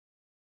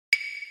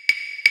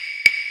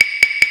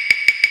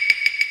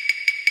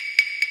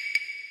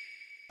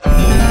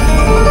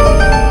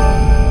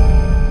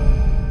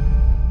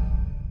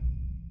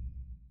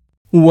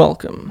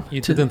Welcome. You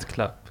didn't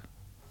clap.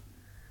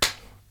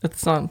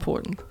 It's not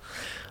important.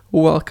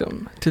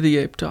 Welcome to the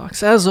Ape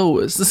Talks. As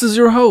always, this is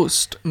your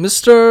host,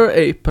 Mr.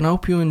 Ape, and I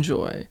hope you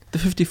enjoy the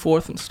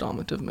 54th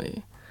installment of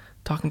me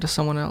talking to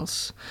someone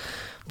else.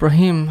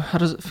 Ibrahim, how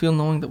does it feel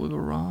knowing that we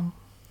were wrong?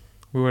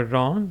 We were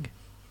wrong?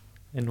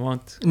 In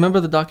what? Remember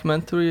the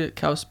documentary,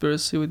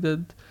 Cowspiracy, we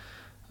did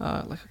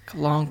like a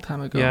long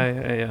time ago?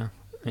 Yeah,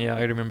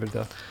 I remember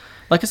that.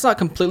 Like, it's not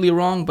completely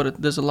wrong, but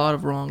there's a lot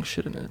of wrong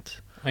shit in it.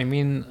 I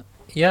mean,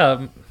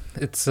 yeah,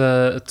 it's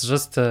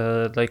just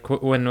like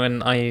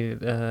when I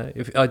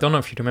if I don't know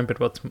if you remember,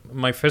 but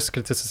my first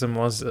criticism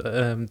was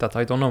that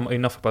I don't know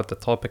enough about the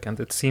topic, and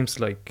it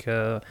seems like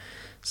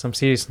some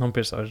serious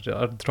numbers are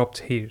dropped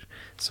here.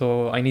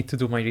 So I need to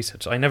do my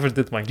research. I never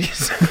did my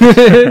research,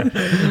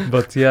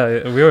 but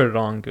yeah, we were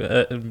wrong.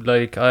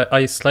 Like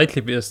I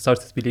slightly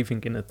started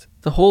believing in it.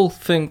 The whole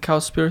thing,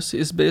 Cowspiracy,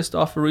 is based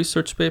off a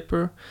research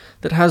paper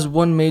that has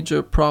one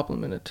major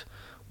problem in it,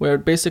 where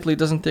it basically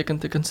doesn't take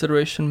into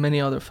consideration many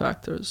other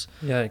factors.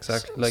 Yeah,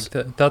 exactly. Like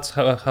that's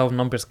how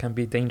numbers can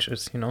be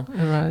dangerous, you know?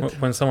 Right.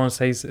 When someone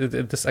says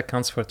this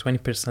accounts for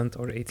 20%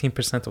 or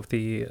 18% of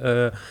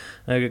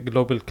the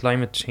global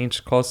climate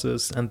change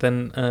causes, and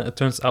then it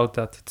turns out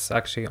that it's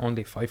actually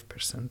only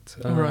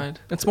 5%. Right.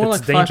 It's more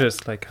like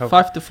dangerous, like how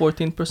 5 to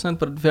 14%,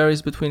 but it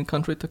varies between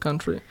country to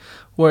country.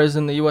 Whereas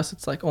in the US,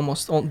 it's like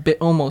almost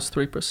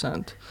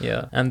 3%.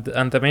 Yeah, and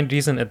the main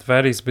reason it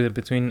varies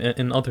between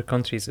in other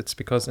countries, it's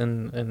because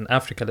in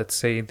Africa, let's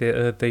say,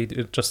 they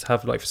just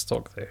have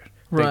livestock there.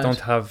 Right. They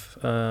don't have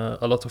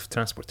a lot of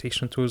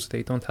transportation tools.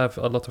 They don't have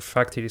a lot of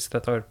factories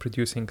that are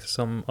producing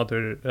some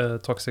other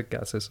toxic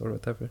gases or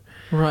whatever.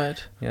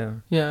 Right. Yeah.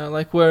 Yeah,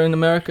 like where in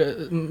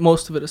America,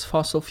 most of it is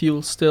fossil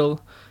fuel still.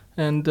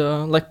 And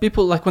like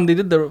people, like when they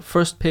did the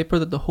first paper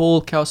that the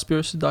whole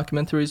Cowspiracy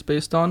documentary is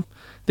based on,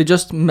 they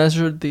just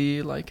measured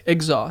the like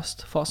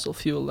exhaust fossil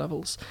fuel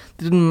levels.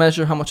 They didn't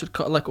measure how much it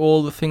like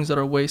all the things that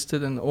are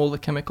wasted and all the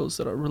chemicals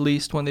that are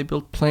released when they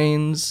build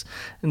planes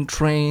and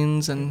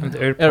trains and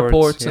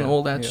airports and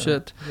all that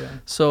shit. Yeah.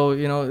 So,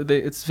 you know,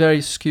 it's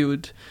very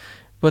skewed.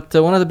 But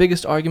one of the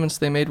biggest arguments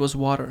they made was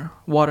water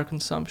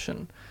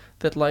consumption.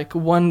 That like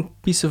one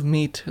piece of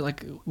meat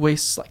like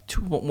wastes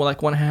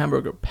like one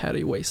hamburger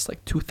patty wastes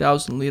like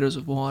 2,000 liters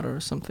of water or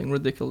something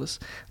ridiculous.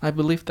 And I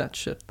believed that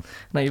shit,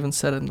 and I even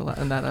said it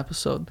in that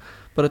episode.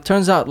 But it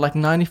turns out like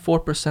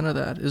 94% of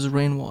that is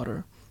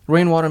rainwater.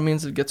 Rainwater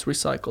means it gets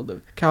recycled.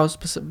 The cows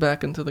piss it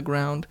back into the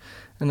ground,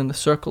 and then the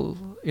circle,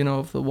 you know,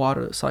 of the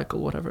water cycle,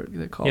 whatever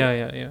they call it.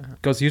 Yeah.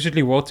 Because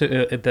usually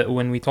water,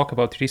 when we talk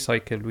about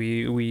recycle,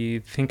 we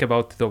think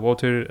about the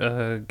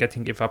water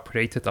getting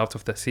evaporated out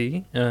of the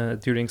sea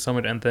during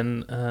summer, and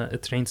then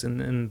it rains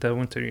in the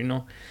winter, you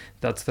know.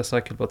 That's the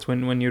cycle. But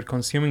when you're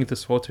consuming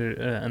this water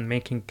and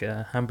making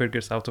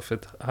hamburgers out of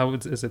it, how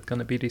is it going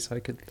to be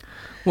recycled?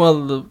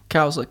 Well, the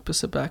cows like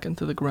piss it back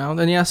into the ground,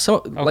 and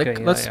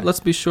let's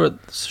be sure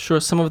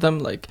some of them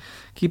like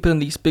keep it in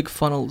these big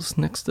funnels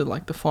next to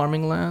like the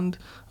farming land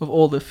of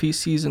all the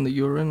feces and the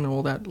urine and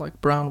all that like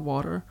brown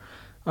water.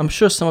 I'm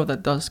sure some of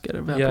that does get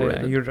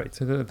evaporated. Yeah, you're right.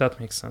 That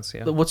makes sense,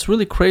 yeah. But what's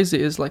really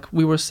crazy is like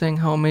we were saying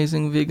how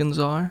amazing vegans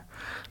are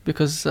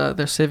because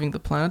they're saving the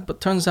planet. But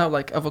turns out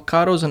like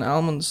avocados and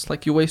almonds,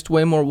 like you waste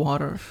way more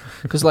water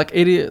because like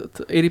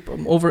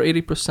over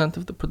 80%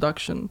 of the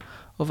production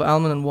of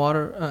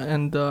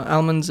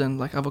almonds and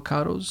like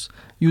avocados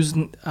use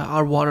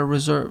our water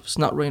reserves,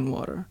 not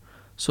rainwater.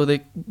 So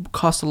they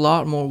cost a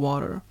lot more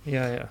water.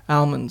 Yeah.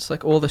 Almonds,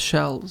 like all the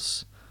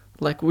shells.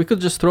 Like, we could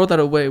just throw that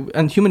away,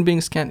 and human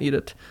beings can't eat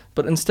it.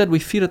 But instead, we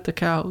feed it to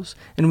cows,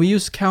 and we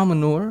use cow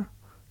manure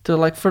to,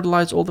 like,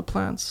 fertilize all the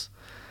plants.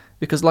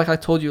 Because, like I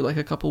told you, like,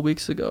 a couple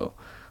weeks ago,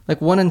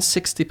 like, 1 in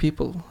 60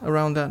 people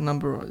around that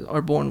number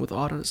are born with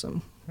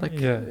autism, like,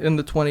 in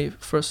the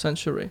 21st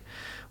century.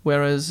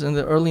 Whereas in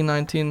the early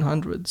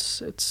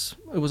 1900s,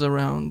 it was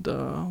around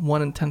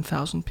 1 in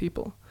 10,000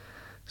 people.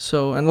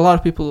 So, and a lot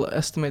of people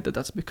estimate that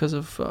that's because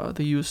of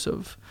the use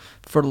of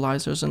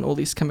fertilizers and all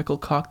these chemical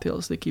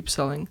cocktails they keep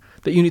selling,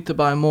 that you need to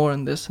buy more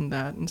and this and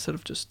that instead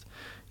of just,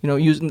 you know,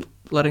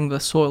 letting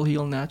the soil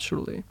heal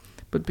naturally.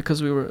 But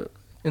because we were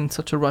in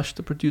such a rush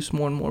to produce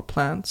more and more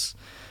plants,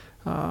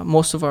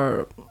 most of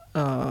our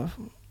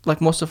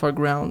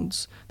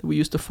grounds that we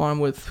used to farm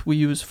with, we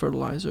use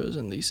fertilizers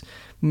and these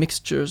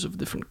mixtures of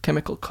different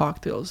chemical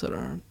cocktails that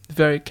are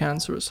very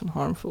cancerous and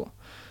harmful.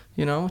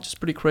 You know, which is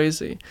pretty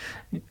crazy.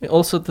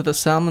 Also, to the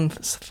salmon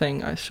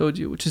thing I showed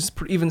you, which is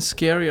even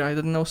scarier. I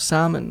didn't know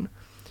salmon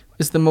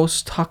is the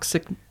most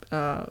toxic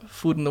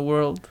food in the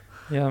world.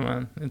 Yeah,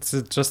 man. It's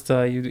just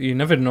you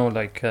never know.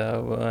 Like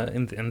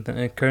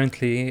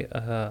currently,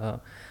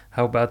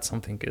 how bad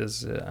something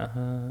is.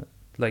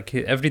 Like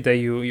every day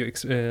you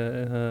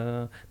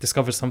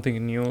discover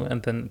something new,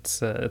 and then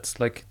it's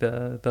like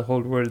the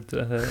whole world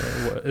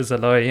is a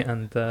lie,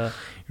 and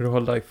your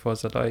whole life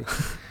was a lie.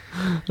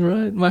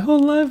 Right, my whole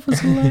life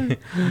was a lie.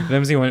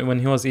 Ramsey, when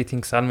he was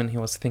eating salmon, he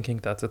was thinking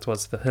that it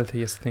was the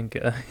healthiest thing he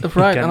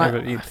Right, can and ever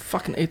I eat.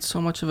 fucking ate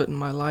so much of it in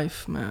my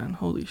life, man.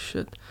 Holy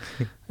shit.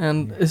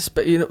 And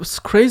it's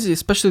crazy,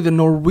 especially the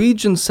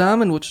Norwegian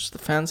salmon, which is the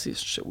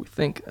fanciest shit we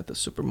think at the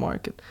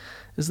supermarket,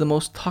 is the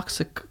most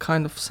toxic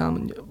kind of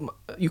salmon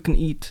you can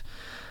eat,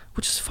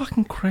 which is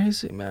fucking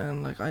crazy,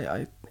 man. Like,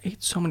 I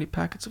ate so many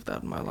packets of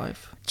that in my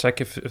life.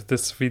 Check if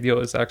this video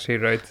is actually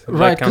right.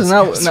 Right, because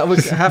now we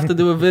have to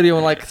do a video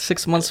in like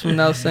 6 months from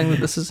now saying that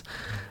this is...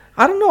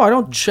 I don't know, I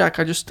don't check,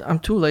 I'm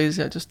too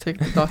lazy, I just take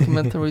the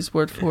documentary's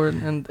word for it,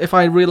 and if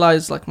I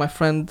realize, like, my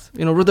friend,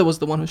 Ruda was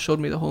the one who showed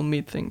me the whole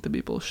meat thing to be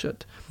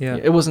bullshit. Yeah.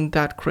 It wasn't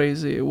that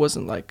crazy, it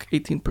wasn't like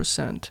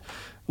 18%.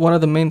 One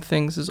of the main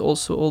things is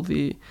also all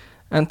the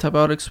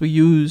antibiotics we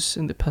use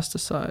in the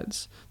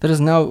pesticides that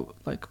is now,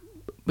 like,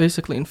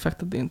 basically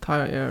infected the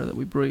entire air that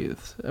we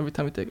breathe. Every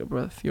time you take a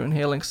breath, you're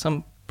inhaling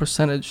some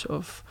percentage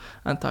of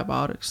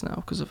antibiotics now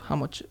because of how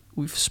much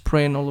we've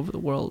sprayed all over the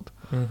world.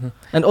 Mm-hmm.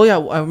 And oh yeah,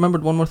 I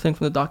remembered one more thing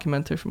from the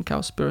documentary from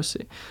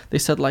Cowspiracy. They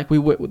said like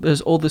there's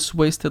all this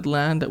wasted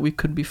land that we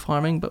could be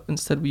farming, but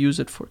instead we use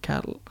it for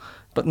cattle.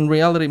 But in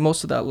reality,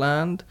 most of that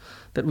land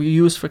that we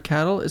use for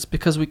cattle is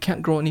because we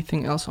can't grow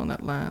anything else on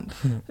that land.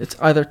 It's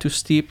either too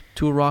steep,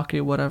 too rocky,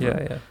 whatever.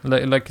 Yeah.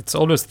 Like it's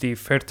always the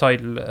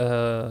fertile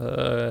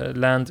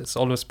land is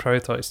always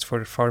prioritized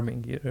for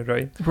farming,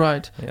 right?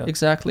 Right, yeah.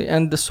 Exactly.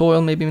 And the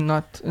soil maybe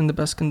not in the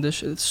best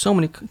condition. It's so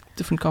many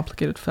different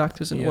complicated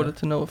factors in order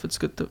to know if it's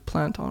good to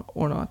plant on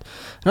or not.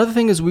 Another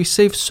thing is we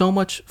save so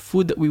much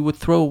food that we would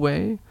throw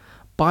away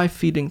by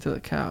feeding to the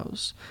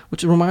cows,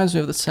 which reminds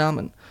me of the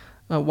salmon.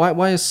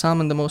 Why is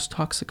salmon the most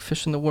toxic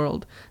fish in the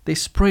world? They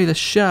spray the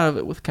shit out of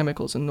it with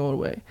chemicals in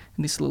Norway,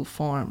 in these little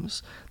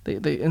farms.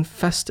 They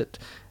infest it.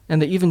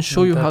 And they even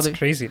show you how they... That's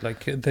crazy.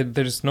 Like,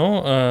 there's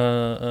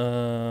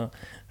no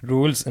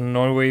rules in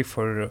Norway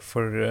for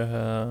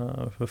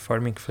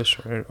farming fish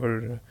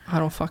or I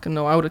don't fucking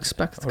know. I would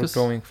expect... Or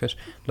growing fish.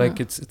 Like,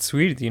 it's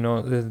weird,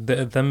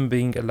 them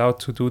being allowed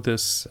to do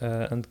this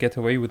and get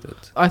away with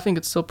it. I think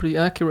it's still pretty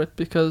accurate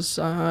because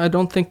I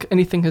don't think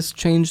anything has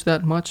changed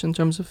that much in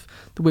terms of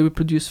the way we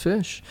produce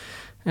fish.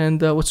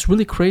 And what's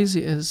really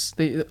crazy is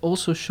they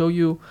also show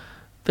you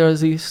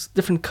there's these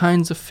different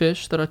kinds of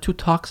fish that are too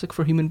toxic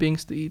for human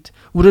beings to eat.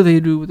 What do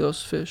they do with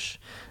those fish?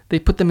 They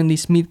put them in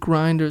these meat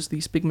grinders,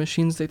 these big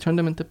machines. They turn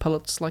them into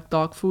pellets like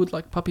dog food,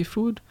 like puppy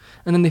food.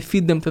 And then they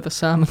feed them to the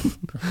salmon.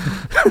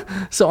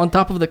 So on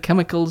top of the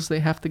chemicals they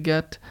have to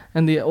get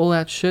and all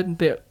that shit,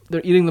 they're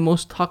eating the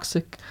most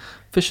toxic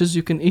fishes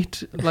you can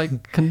eat,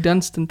 like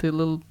condensed into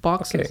little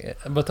boxes. Okay,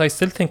 but I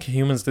still think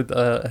humans did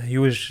a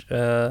huge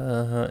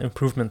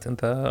improvement in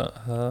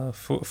the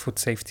food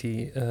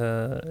safety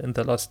in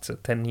the last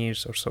 10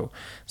 years or so.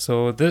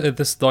 So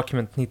this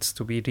document needs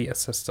to be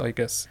reassessed, I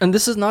guess. And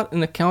this is not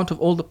an account of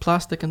all the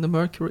plastic and the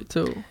mercury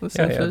too.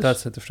 Yeah,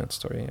 that's a different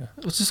story, yeah.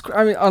 Which is,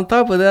 on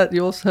top of that,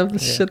 you also have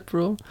this shit,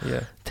 bro.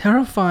 Yeah.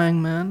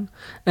 Terrifying, man.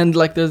 And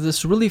like there's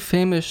this really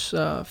famous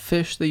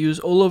fish they use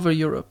all over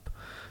Europe.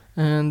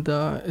 And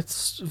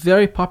it's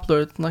very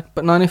popular,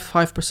 but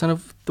 95%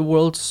 of the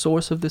world's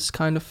source of this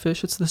kind of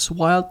fish. It's this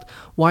wild,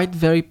 white,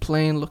 very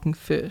plain looking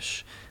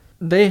fish.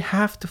 They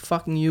have to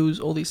fucking use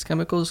all these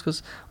chemicals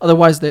because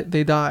otherwise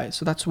they die.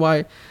 So that's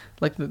why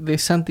like they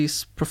sent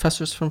these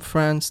professors from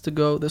France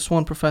this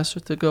one professor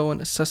to go and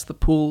assess the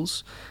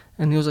pools.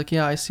 And he was like,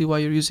 yeah, I see why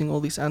you're using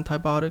all these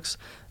antibiotics.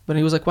 But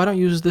he was like, why don't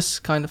you use this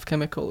kind of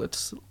chemical?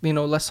 It's,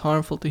 less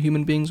harmful to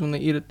human beings when they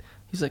eat it.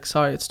 He's like,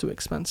 sorry, it's too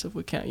expensive.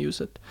 We can't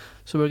use it.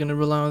 So we're going to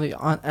rely on the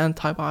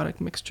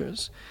antibiotic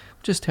mixtures,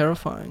 which is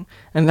terrifying.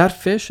 And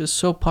that fish is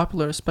so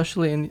popular,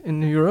 especially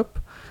in Europe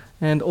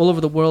and all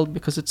over the world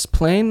because it's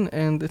plain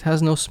and it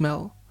has no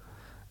smell.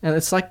 And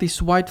it's like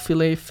these white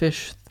fillet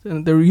fish.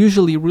 And they're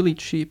usually really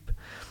cheap.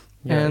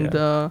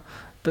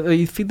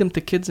 They feed them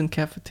to kids in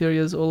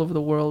cafeterias all over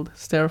the world.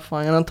 It's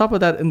terrifying. And on top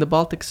of that, in the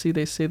Baltic Sea,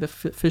 they say the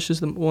fish is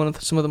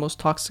some of the most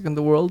toxic in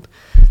the world.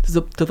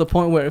 To the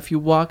point where if you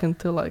walk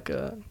into like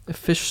a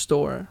fish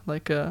store,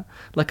 like a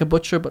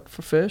butcher but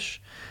for fish,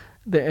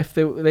 if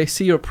they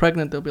see you're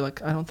pregnant, they'll be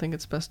like, I don't think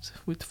it's best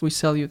if we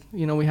sell you.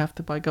 We have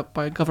to by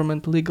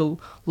government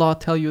legal law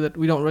tell you that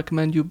we don't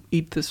recommend you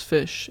eat this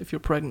fish if you're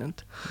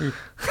pregnant.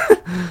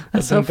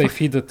 But then they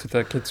feed it to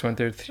the kids when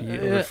they're 3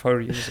 or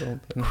 4 years old.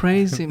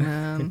 Crazy,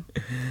 man.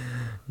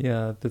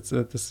 Yeah, this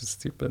is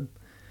stupid.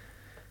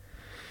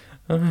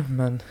 Oh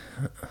man,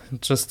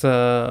 just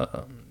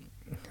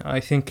I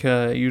think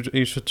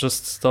you should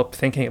just stop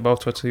thinking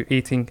about what you're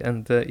eating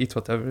and eat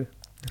whatever.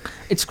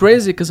 It's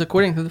crazy because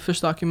according to the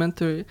fish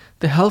documentary,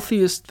 the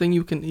healthiest thing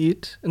you can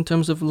eat in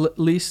terms of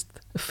least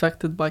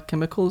affected by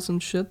chemicals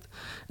and shit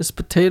is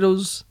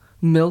potatoes,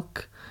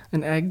 milk,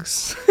 and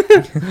eggs,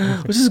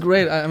 which is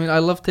great. I mean, I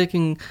love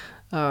taking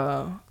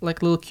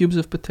like little cubes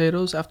of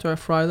potatoes after I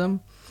fry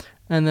them,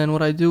 and then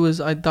what I do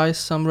is I dice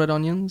some red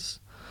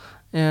onions,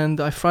 and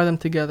I fry them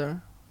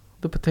together,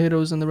 the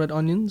potatoes and the red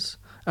onions,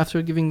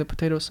 after giving the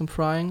potatoes some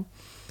frying,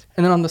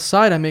 and then on the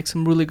side I make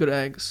some really good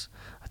eggs.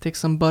 I take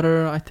some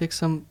butter. I take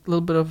some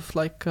little bit of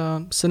like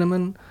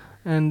cinnamon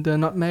and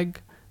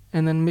nutmeg,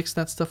 and then mix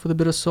that stuff with a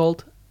bit of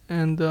salt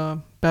and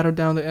batter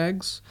down the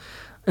eggs.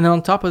 And then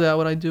on top of that,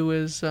 what I do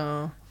is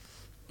I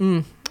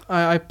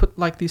put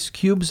like these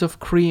cubes of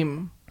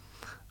cream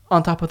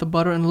on top of the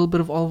butter and a little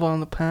bit of olive oil in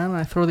the pan. And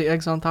I throw the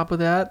eggs on top of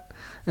that.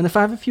 And if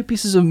I have a few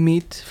pieces of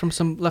meat from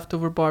some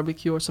leftover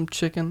barbecue or some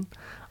chicken,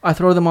 I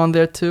throw them on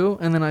there too.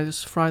 And then I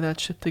just fry that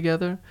shit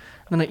together.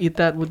 And then I eat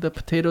that with the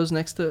potatoes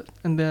next to it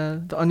and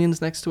the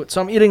onions next to it.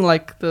 So I'm eating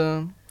like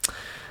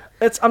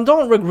I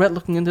don't regret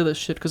looking into this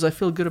shit because I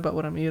feel good about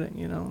what I'm eating,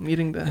 you know. I'm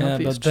eating the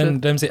healthiest shit. But then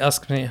Dempsey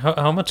asked me,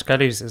 how much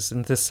calories is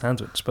in this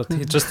sandwich? But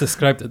he just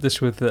described a dish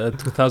with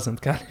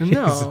 2,000 calories.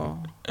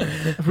 No.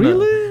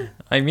 Really? No.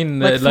 I mean...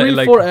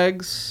 like 4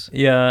 eggs.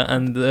 Yeah,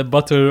 and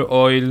butter,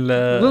 oil...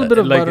 a little bit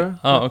of butter.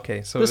 Oh,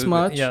 okay. So this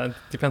much. Yeah, it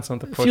depends on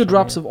the portion. A few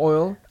drops of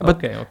oil. But,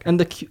 okay. And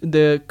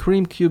the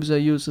cream cubes I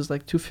use is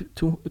like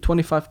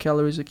 25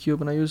 calories a cube.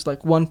 And I use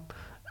like one...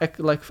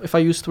 Like if I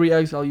use 3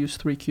 eggs, I'll use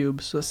 3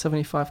 cubes. So that's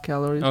 75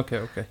 calories.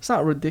 Okay. It's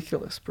not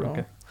ridiculous, bro.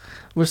 Okay.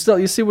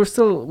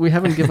 We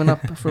haven't given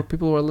up. For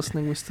people who are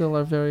listening, we still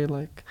are very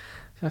like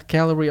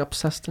calorie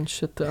obsessed and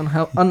shit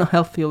to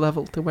unhealthy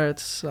level to where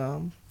it's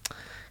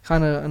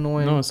kind of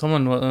annoying. No,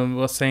 someone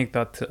was saying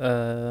that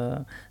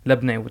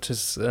labneh, which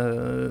is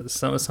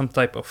some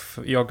type of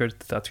yogurt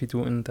that we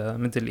do in the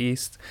Middle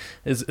East,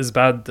 is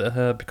bad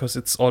because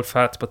it's all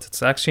fat, but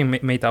it's actually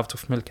made out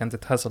of milk and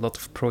it has a lot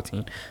of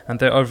protein. And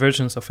there are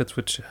versions of it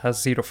which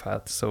has 0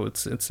 fat, so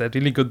it's a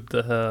really good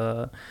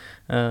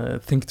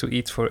thing to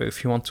eat for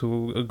if you want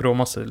to grow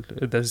muscle.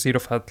 There's 0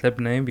 fat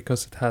labneh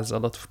because it has a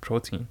lot of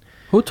protein.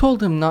 Who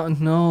told him not?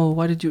 No,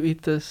 why did you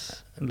eat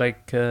this?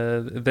 Like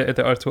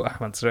there are 2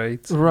 Ahmeds,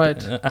 right?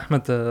 Right.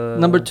 Ahmed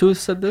number 2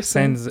 said this.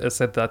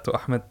 Said that to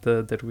Ahmed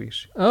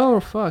Darwish. Oh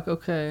fuck!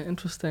 Okay,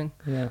 interesting.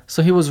 Yeah.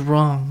 So he was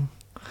wrong.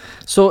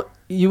 So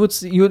you're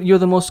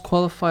the most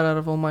qualified out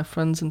of all my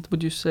friends, and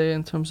would you say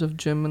in terms of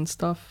gym and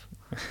stuff,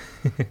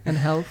 and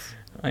health?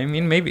 I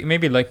mean,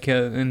 maybe like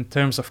in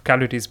terms of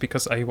calories,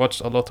 because I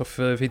watched a lot of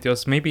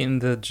videos. Maybe in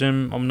the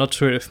gym, I'm not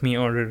sure if me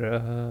or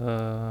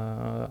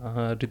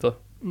Rida.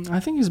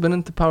 I think he's been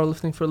into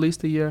powerlifting for at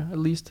least a year, at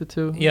least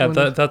 2. Yeah,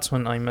 that's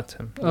when I met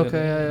him.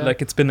 Okay, yeah.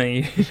 Like it's been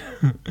a year.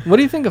 What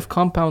do you think of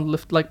compound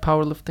lift, like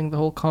powerlifting, the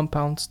whole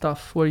compound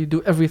stuff, where you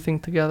do everything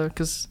together?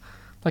 Because,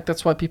 like,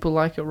 that's why people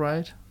like it,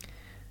 right?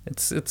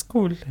 It's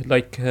cool.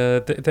 Like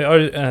there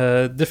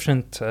are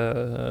different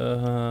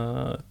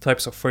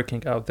types of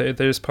working out.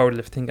 There is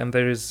powerlifting and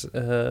there is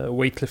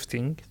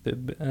weightlifting.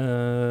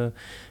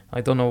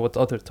 I don't know what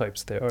other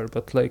types there are,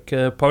 but like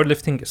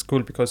powerlifting is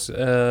cool because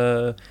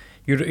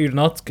you're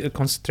not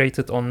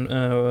concentrated on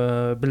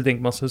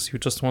building muscles. You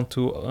just want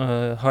to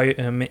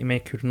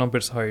make your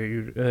numbers higher.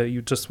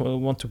 You just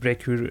want to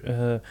break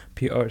your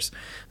PRs.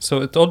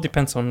 So it all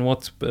depends on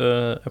what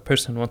a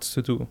person wants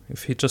to do.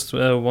 If he just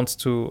wants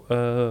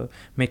to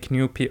make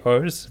new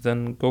PRs,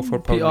 then go for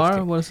powerlifting.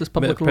 PR? What is this,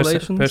 public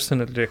relations?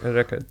 Personal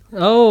record.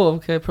 Oh,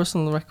 okay,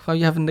 personal record. Oh,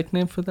 you have a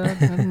nickname for that?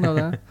 I didn't know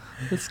that.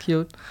 That's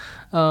cute.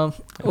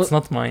 It's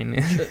not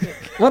mine.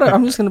 What?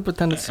 I'm just gonna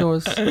pretend it's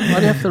yours. Why do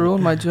you have to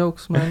ruin my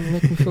jokes, man? You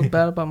make me feel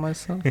bad about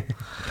myself.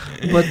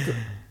 But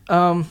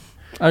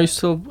are you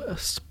still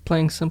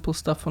playing simple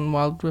stuff on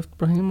Wild Rift,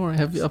 Ibrahim, or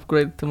have you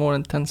upgraded to more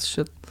intense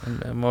shit?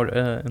 More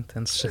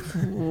intense shit.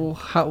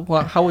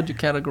 How would you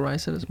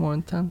categorize it as more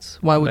intense?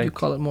 Why would you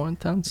call it more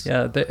intense?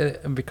 Yeah,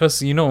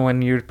 because you know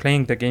when you're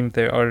playing the game,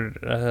 there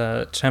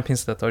are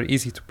champions that are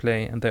easy to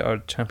play, and there are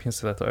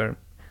champions that are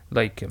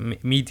like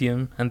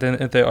medium, and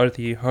then there are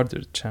the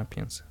harder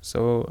champions.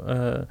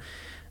 So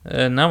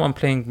now I'm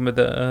playing with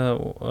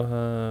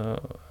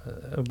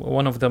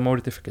one of the more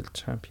difficult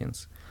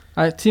champions.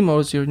 Timo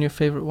is your new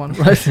favorite one,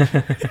 right?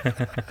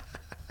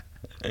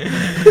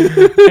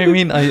 I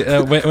mean,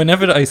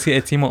 whenever I see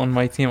a Timo on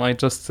my team, I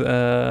just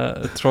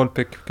troll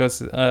pick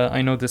because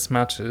I know this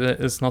match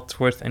is not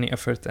worth any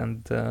effort,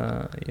 and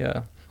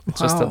it's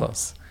just a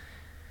loss.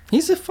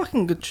 He's a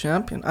fucking good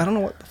champion. I don't know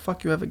what the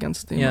fuck you have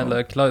against Timo. Yeah,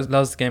 like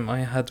last game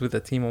I had with the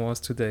Timo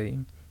was today.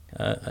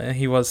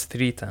 He was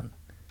 310.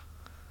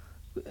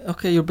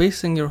 Okay, you're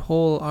basing your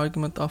whole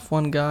argument off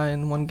one guy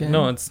in one game.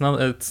 No, it's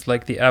not. It's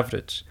like the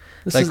average.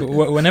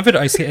 Whenever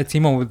I see a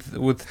Timo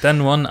with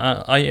 10-1,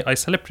 I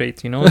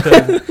celebrate. You know,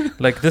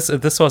 like this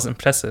was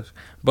impressive.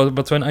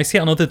 But when I see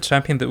another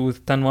champion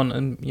with 10-1,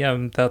 and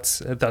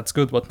that's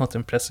good, but not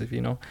impressive. You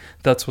know,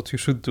 that's what you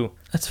should do.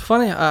 It's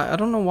funny. I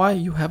don't know why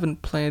you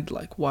haven't played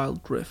like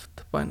Wild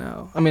Rift by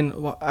now. I mean,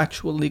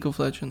 actual League of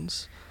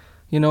Legends.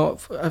 You know,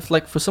 if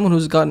like for someone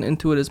who's gotten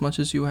into it as much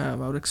as you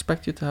have, I would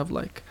expect you to have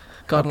like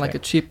gotten like a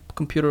cheap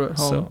computer at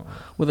home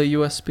with a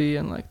USB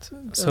and like.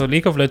 So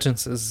League of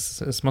Legends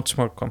is much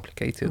more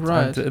complicated.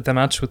 Right. And the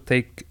match would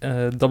take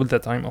double the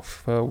time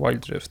of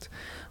Wild Rift.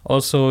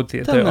 Also,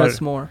 there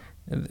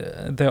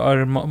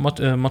are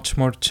much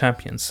more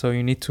champions. So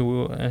you need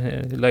to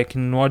like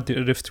in Wild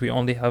Rift we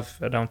only have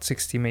around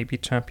 60 maybe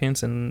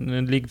champions, and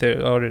in League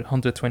there are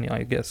 120,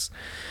 I guess.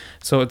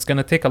 So it's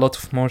gonna take a lot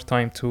of more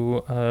time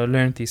to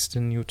learn these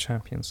new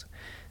champions.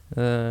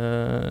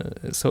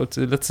 Let's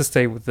just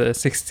stay with the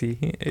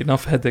 60.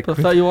 Enough headache. But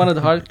I thought you wanted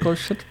hardcore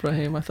shit,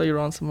 Ibrahim. I thought you were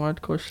on some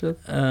hardcore shit.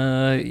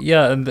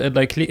 Yeah, and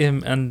like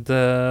Liam, and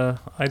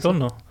I don't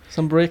know.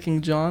 Some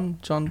Breaking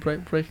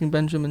Breaking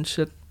Benjamin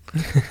shit.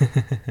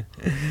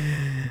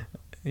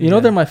 You know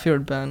they're my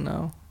favorite band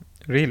now.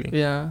 Really?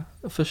 Yeah,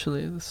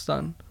 officially it's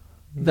done.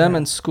 Them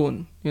and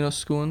Skoon. You know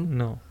Skoon?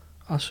 No.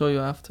 I'll show you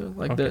after.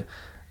 Like Okay.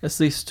 it's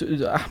these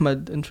two.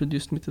 Ahmed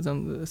introduced me to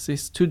them. It's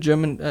these two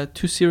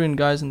Syrian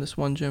guys and this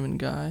one German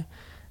guy,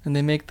 and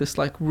they make this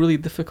like really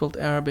difficult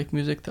Arabic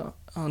music to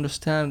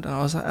understand. And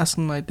I was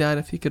asking my dad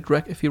if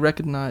he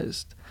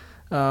recognized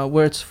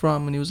where it's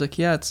from, and he was like,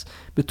 "Yeah, it's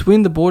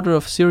between the border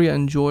of Syria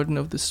and Jordan,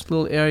 of this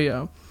little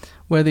area,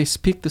 where they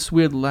speak this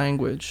weird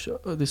language,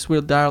 this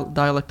weird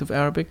dialect of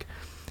Arabic."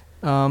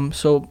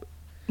 So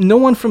no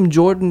one from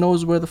Jordan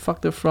knows where the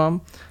fuck they're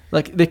from.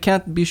 Like, they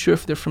can't be sure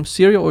if they're from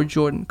Syria or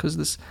Jordan, because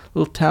this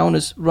little town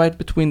is right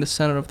between the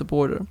center of the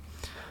border.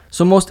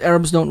 So most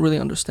Arabs don't really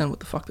understand what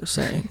the fuck they're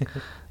saying.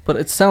 But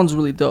it sounds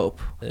really dope.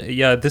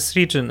 Yeah, this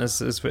region is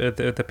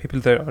the people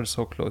there are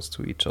so close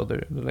to each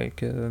other.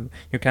 Like,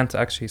 you can't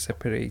actually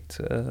separate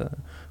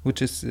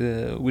which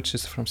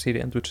is from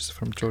Syria and which is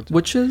from Jordan.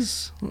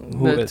 Witches?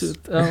 Who is?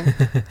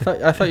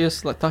 I thought you were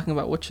like talking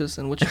about witches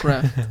and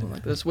witchcraft.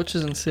 Like, there's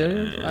witches in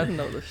Syria? I didn't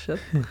know this shit.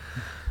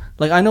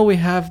 Like, I know we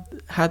have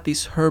had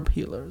these herb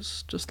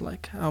healers, just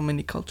like how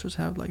many cultures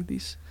have like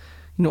these,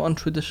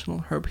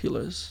 untraditional herb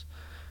healers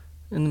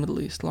in the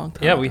Middle East long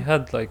time ago. We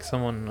had like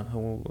someone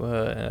who,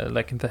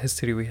 like in the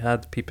history, we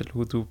had people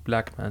who do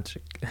black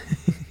magic.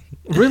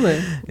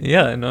 Really?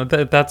 Yeah, no,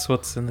 that's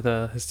what's in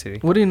the history.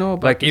 What do you know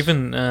about like this?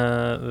 even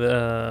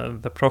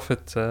the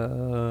prophet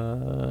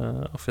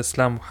of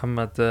Islam,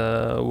 Muhammad,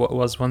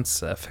 was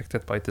once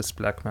affected by this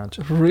black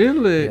magic.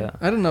 Really? Yeah.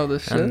 I didn't know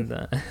this shit.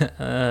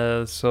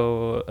 And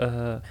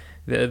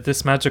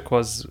this magic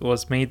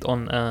was made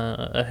on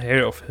a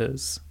hair of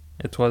his.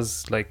 It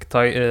was like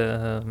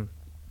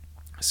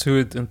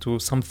sewed into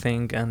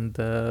something, and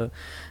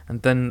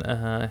then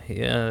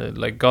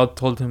like God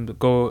told him to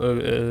go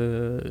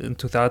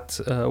into that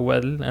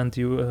well, and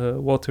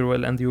water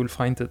well, and you will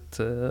find it.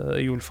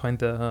 You will find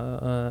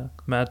the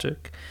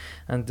magic,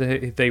 and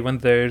they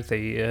went there.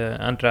 They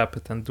unwrap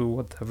it and do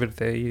whatever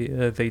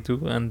they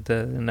do, and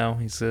now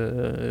he's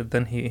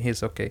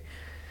okay.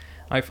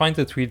 I find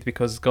it weird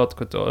because God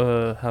could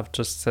have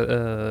just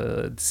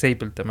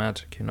disabled the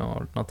magic,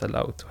 or not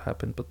allow it to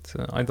happen. But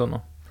I don't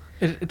know.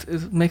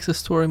 It makes the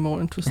story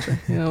more interesting.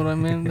 You know what I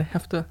mean? They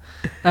have to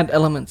add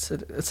elements.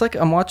 It's like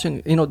I'm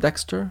watching,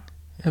 Dexter.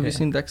 Have you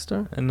seen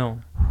Dexter?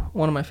 No.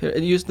 One of my favorite.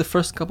 It used the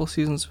first couple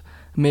seasons.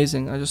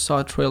 Amazing. I just saw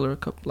a trailer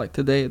like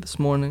this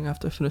morning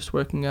after I finished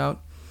working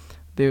out.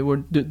 They're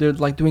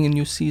like doing a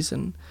new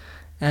season.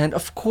 And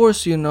of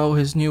course,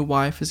 his new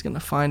wife is going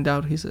to find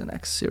out he's an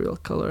ex-serial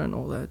killer and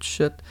all that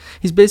shit.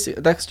 He's basically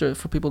Dexter,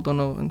 for people who don't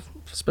know, and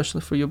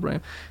especially for you,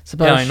 Ibrahim. It's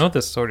about I know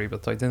the story,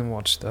 but I didn't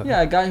watch that.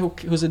 Yeah, a guy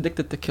who's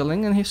addicted to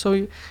killing, and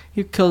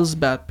he kills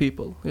bad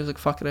people. He's like,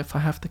 fuck it, if I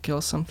have to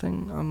kill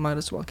something, I might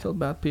as well kill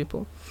bad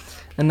people.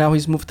 And now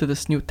he's moved to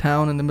this new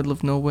town in the middle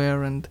of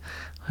nowhere, and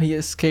he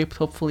escaped,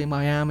 hopefully,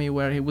 Miami,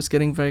 where he was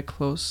getting very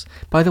close.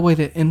 By the way,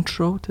 the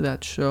intro to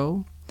that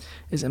show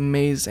is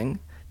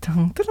amazing.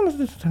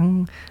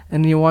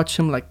 And you watch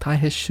him like tie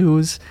his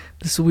shoes,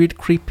 this weird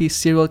creepy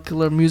serial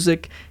killer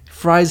music,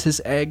 fries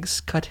his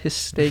eggs, cut his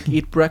steak,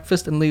 eat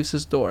breakfast, and leaves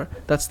his door.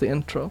 That's the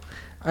intro.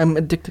 I'm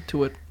addicted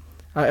to it.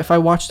 If I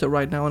watched it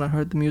right now and I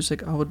heard the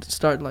music, I would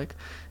start like,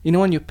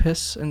 when you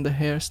piss and the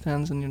hair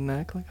stands in your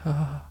neck, like,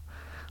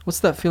 what's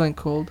that feeling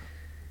called?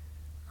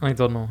 I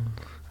don't know.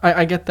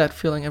 I get that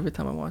feeling every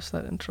time I watch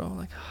that intro,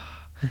 like,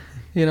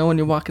 when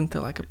you walk into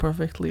like a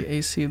perfectly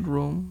AC'd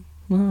room.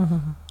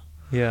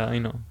 Yeah, I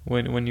know.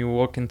 When you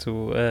walk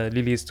into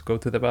Lily's to go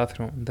to the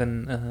bathroom,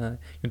 then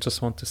you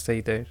just want to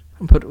stay there.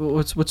 But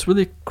what's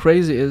really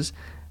crazy is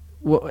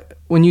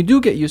when you do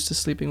get used to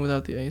sleeping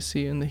without the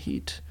AC and the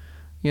heat,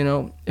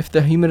 if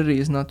the humidity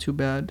is not too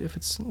bad, if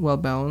it's well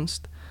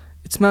balanced,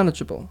 it's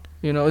manageable.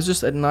 It's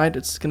just at night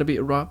it's gonna be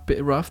a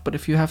bit rough. But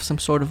if you have some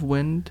sort of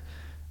wind,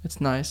 it's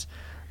nice.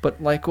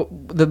 But like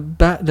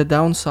the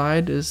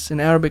downside is, in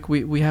Arabic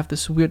we have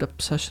this weird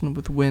obsession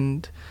with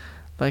wind.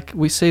 Like,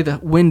 we say the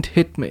wind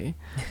hit me.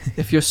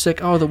 If you're sick,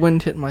 the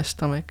wind hit my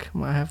stomach.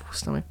 I have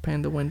stomach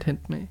pain, the wind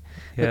hit me.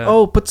 Yeah.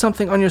 Like, put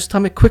something on your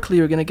stomach quickly,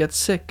 you're gonna get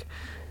sick.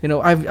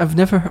 I've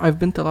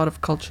been to a lot of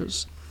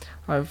cultures.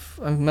 I've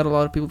met a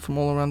lot of people from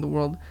all around the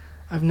world.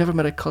 I've never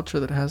met a culture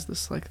that has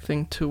this like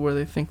thing too, where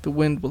they think the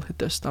wind will hit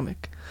their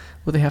stomach,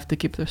 where they have to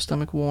keep their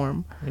stomach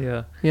warm.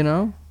 Yeah.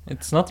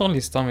 It's not only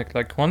stomach.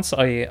 Like, once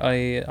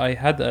I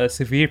had a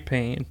severe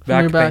pain,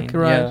 back pain.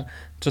 Right. Yeah,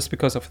 just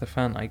because of the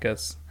fan, I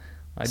guess.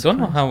 I don't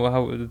know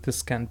how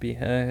this can be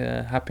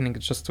happening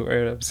just to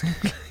Arabs.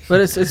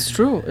 But it's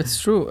true. It's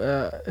true.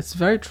 It's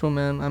very true,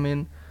 man. I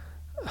mean,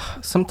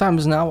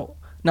 sometimes now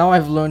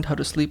I've learned how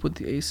to sleep with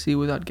the AC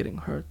without getting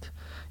hurt.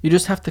 You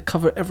just have to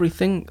cover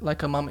everything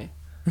like a mummy.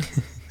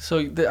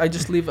 So I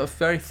just leave a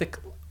very thick.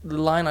 The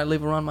line I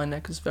leave around my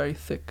neck is very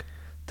thick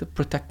to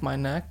protect my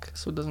neck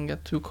so it doesn't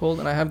get too cold.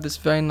 And I have this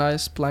very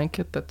nice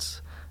blanket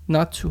that's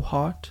not too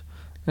hot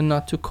and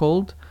not too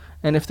cold.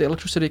 And if the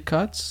electricity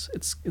cuts,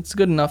 it's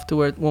good enough to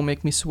where it won't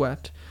make me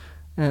sweat.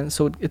 And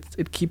so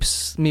it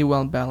keeps me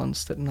well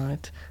balanced at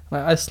night.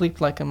 I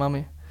sleep like a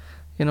mummy.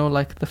 You know,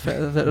 like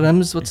the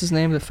Rams, what's his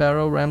name? The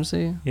pharaoh,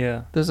 Ramsey?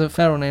 Yeah. There's a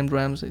pharaoh named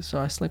Ramsey, so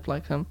I sleep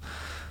like him,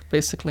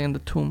 basically in the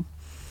tomb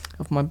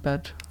of my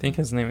bed. I think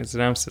his name is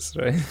Ramses,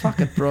 right? Fuck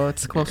it, bro.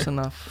 It's close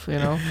enough, you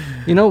know?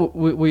 You know,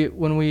 we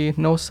when we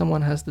know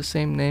someone has the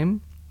same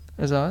name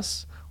as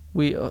us,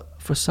 we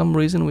for some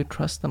reason we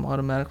trust them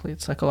automatically.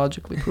 It's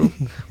psychologically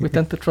proven. We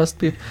tend to trust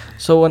people.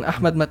 So when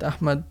Ahmed met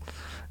Ahmed,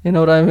 you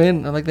know what I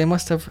mean? Like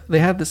they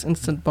had this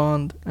instant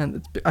bond,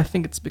 and I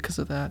think it's because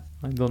of that.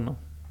 I don't know.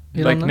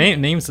 You Like don't know?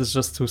 names is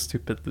just too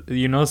stupid.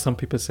 You know, some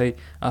people say,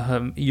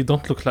 "You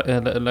don't look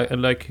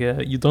like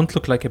you don't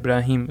look like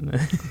Ibrahim."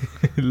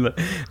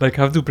 Like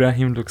how do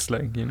Ibrahim looks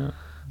like? You know.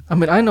 I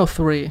mean, I know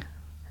 3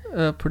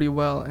 pretty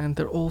well, and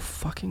they're all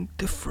fucking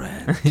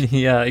different.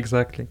 Yeah,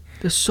 exactly.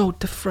 They're so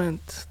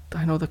different.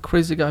 I know the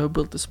crazy guy who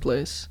built this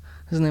place.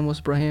 His name was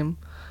Ibrahim.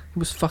 He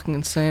was fucking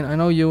insane. I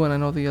know you, and I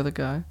know the other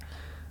guy.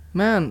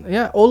 Man,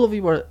 yeah, all of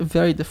you are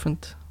very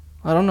different.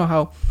 I don't know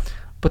how,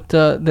 but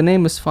the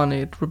name is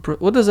funny.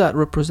 What does that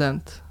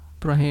represent,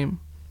 Ibrahim?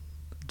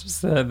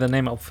 Just the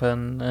name of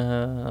an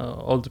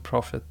old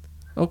prophet.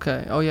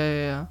 Okay. Oh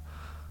yeah.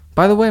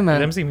 By the way, man,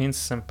 Ramsey means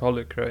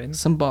symbolic, right?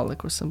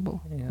 symbolic or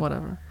symbol, Yeah.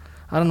 whatever.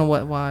 I don't know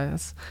why.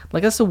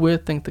 That's a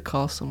weird thing to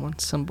call someone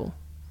symbol.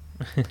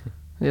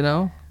 You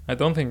know? I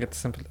don't think it's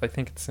simple. I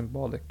think it's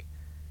symbolic.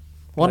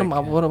 What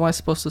Like, am I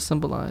supposed to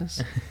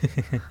symbolize?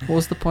 What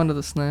was the point of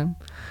this name?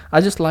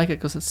 I just like it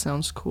because it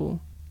sounds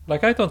cool.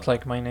 Like I don't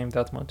like my name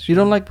that much. You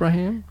don't like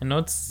Ibrahim? I know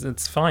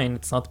it's fine.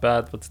 It's not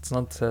bad, but it's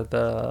not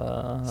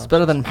the. It's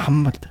better than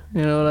Muhammad.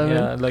 You know what I mean?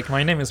 Yeah, like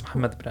my name is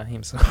Muhammad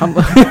Ibrahim. So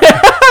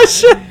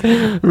Shit.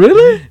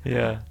 Really?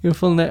 yeah. Your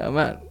full name,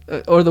 man,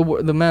 or the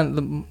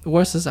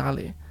worst is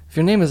Ali. If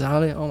your name is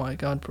Ali, oh my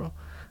god, bro,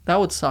 that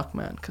would suck,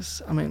 man.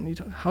 Because I mean,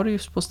 how are you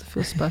supposed to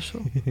feel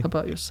special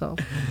about yourself?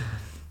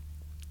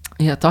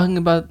 Yeah, talking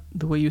about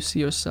the way you see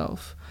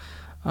yourself.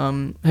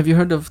 Have you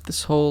heard of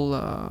this whole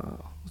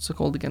what's it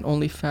called again?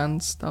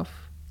 OnlyFans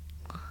stuff.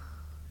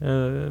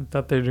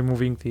 That they're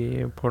removing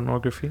the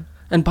pornography.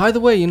 And by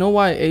the way, you know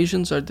why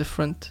Asians are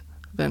different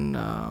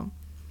than?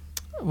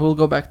 We'll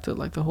go back to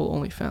like the whole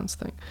OnlyFans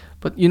thing.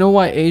 But you know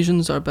why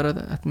Asians are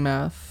better at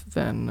math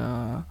than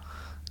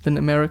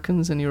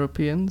Americans and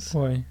Europeans?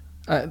 Why?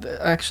 I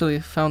actually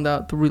found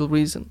out the real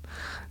reason.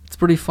 It's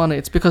pretty funny.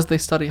 It's because they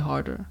study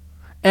harder.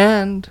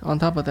 And on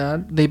top of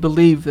that, they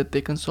believe that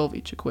they can solve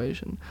each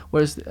equation,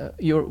 whereas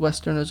your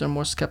Westerners are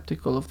more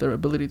skeptical of their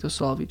ability to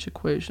solve each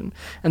equation.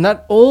 And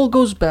that all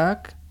goes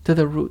back to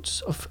the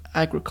roots of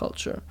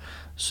agriculture.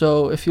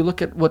 So if you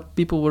look at what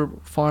people were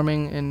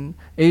farming in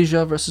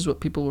Asia versus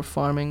what people were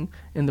farming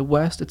in the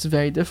West, it's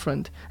very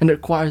different, and it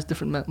requires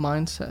different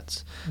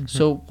mindsets. Mm-hmm.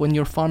 So when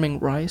you're farming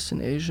rice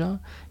in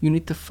Asia, you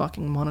need to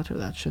fucking monitor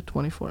that shit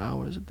 24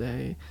 hours a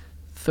day,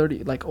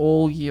 30, like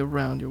all year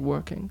round you're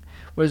working.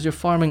 Whereas you're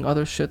farming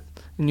other shit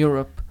in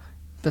Europe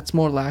that's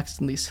more lax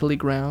in these hilly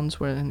grounds,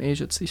 where in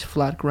Asia it's these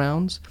flat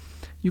grounds.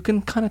 You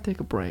can kind of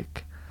take a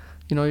break.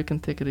 You know, you can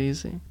take it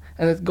easy.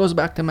 And it goes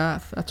back to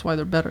math. That's why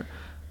they're better.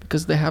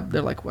 Because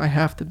they're like, I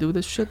have to do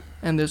this shit,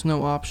 and there's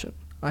no option.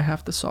 I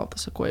have to solve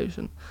this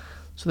equation.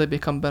 So they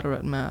become better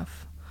at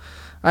math.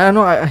 I don't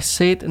know, I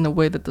say it in a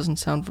way that doesn't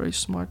sound very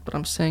smart, but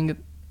I'm saying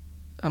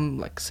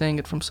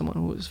it from someone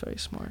who is very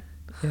smart.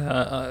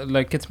 Yeah,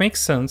 like it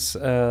makes sense.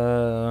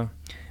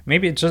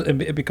 Maybe it's just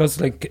because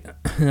like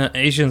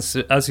Asians,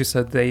 as you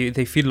said,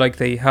 they feel like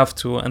they have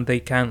to and they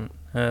can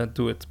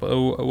do it. But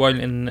while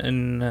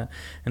in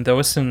the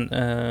Western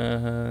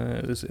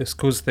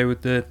schools, they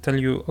would tell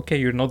you, okay,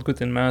 you're not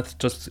good in math,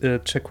 just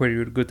check where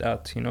you're good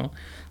at, you know.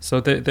 So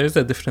there's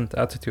a different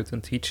attitude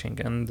in teaching,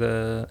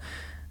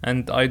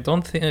 and I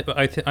don't think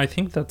I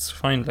think that's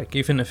fine. Like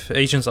even if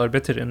Asians are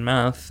better in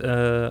math,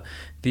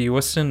 the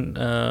Western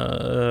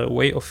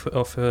way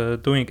of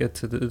doing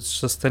it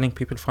is just telling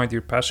people find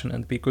your passion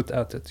and be good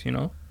at it, you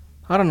know.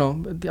 I don't know.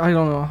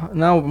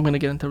 Now I'm gonna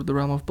get into the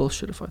realm of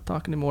bullshit if I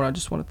talk anymore. I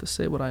just wanted to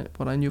say what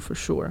I knew for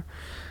sure.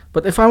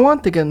 But if I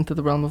want to get into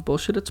the realm of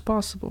bullshit, it's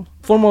possible.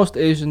 For most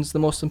Asians, the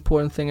most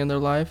important thing in their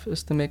life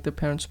is to make their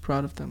parents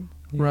proud of them,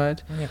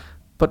 right? Yeah.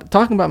 But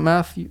talking about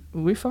math,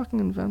 we fucking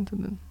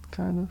invented it,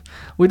 kind of.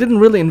 We didn't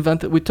really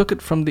invent it. We took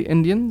it from the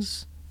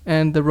Indians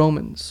and the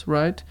Romans,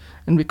 right?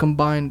 And we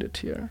combined it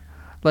here.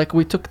 Like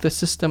we took the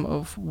system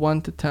of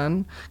 1 to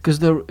 10, because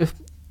the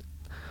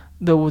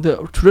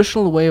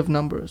traditional way of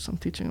numbers, I'm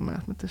teaching a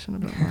mathematician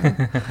about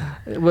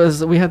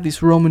math, we had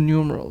these Roman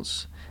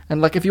numerals. And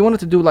like if you wanted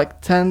to do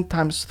like 10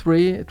 times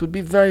 3, it would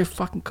be very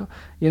fucking,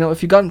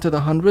 if you got into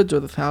the hundreds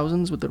or the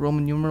thousands with the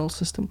Roman numeral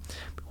system,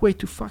 way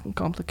too fucking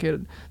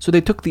complicated. So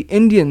they took the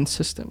Indian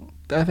system.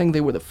 I think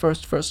they were the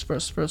first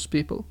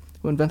people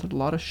who invented a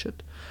lot of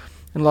shit.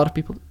 And a lot of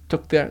people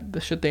took the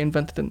shit they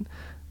invented and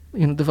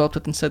developed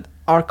it and said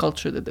our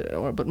culture did it,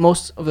 but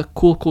most of the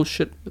cool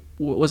shit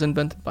was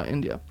invented by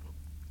India.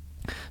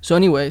 So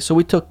anyway, so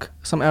we took,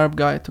 some Arab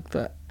guy took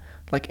the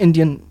like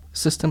Indian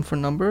system for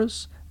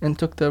numbers and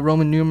took the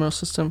Roman numeral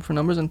system for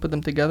numbers and put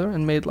them together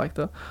and made like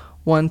the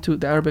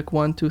Arabic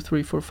 1, 2,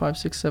 3, 4, 5,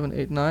 6, 7,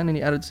 8, 9, and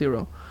he added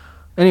 0.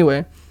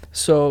 Anyway,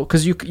 so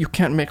because you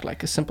can't make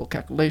like a simple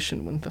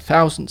calculation when the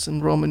thousands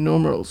in Roman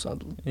numerals are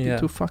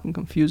too fucking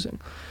confusing.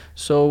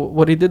 So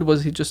what he did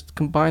was he just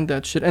combined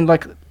that shit and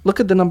like look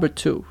at the number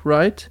 2,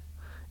 right?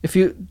 If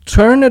you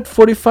turn it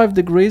 45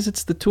 degrees,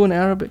 it's the 2 in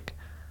Arabic,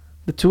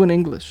 the 2 in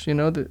English.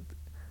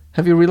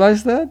 Have you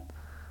realized that?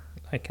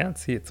 I can't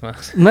see it, man.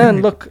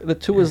 Man, look, the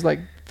 2 is like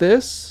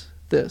this,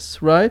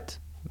 right?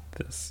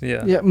 This,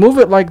 yeah. Yeah, move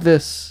it like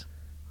this.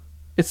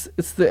 It's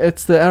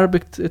the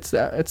Arabic. It's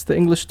the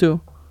English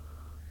too.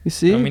 You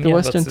see, I mean, the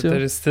Western too.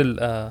 There is still.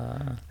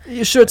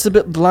 You sure it's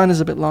the line is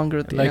a bit longer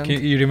at the like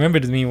end. you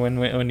remembered me when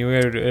you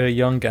were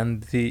young,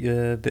 and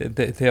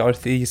there are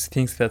these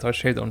things that are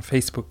shared on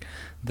Facebook.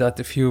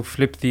 That if you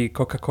flip the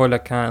Coca-Cola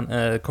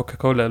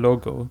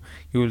logo,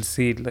 you will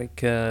see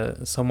like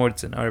some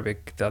words in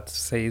Arabic that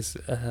says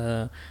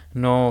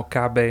no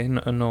Kaaba,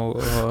 no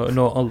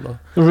Allah.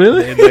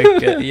 Really?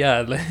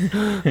 Yeah, like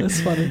That's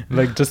funny.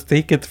 Like just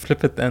take it,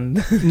 flip it,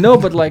 and no,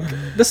 but like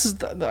this is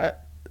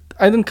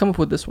I didn't come up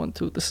with this one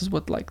too. This is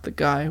what like the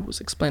guy was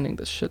explaining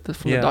this shit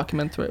from the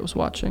documentary I was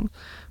watching.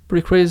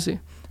 Pretty crazy.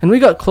 And we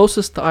got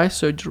closest to eye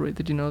surgery.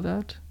 Did you know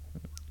that?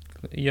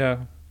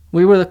 Yeah.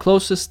 We were the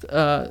closest.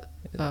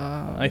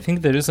 I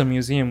think there is a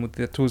museum with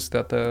the tools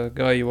that the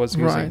guy was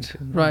using.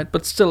 Right.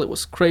 But still, it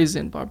was crazy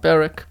and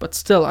barbaric. But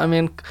still, I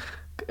mean,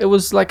 it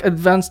was like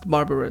advanced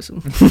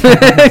barbarism. Because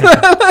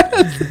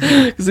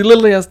he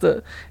literally has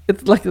to.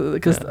 It's like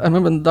because I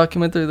remember in the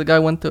documentary, the guy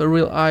went to a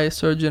real eye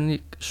surgeon. And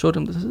he showed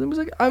him this. He was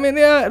like, I mean,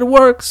 yeah, it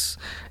works.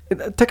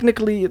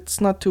 Technically,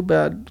 it's not too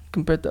bad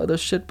compared to other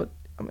shit, but.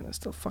 I mean, it's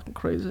still fucking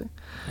crazy,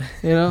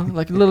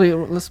 like literally,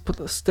 let's put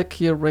a stick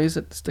here, raise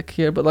it, stick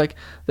here. But like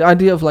the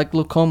idea of like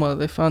glaucoma,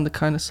 they found the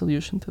kind of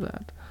solution to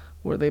that,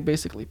 where they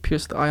basically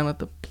pierce the eye and let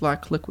the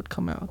black liquid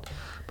come out,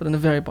 but in a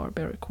very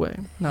barbaric way.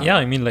 Now, yeah,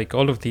 I mean, like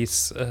all of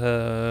these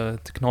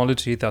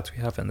technology that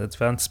we have and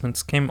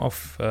advancements came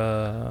off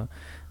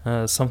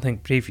something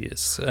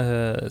previous.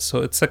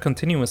 So it's a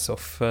continuous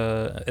of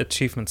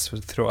achievements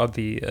throughout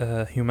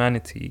the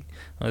humanity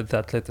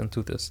that led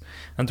into this.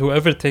 And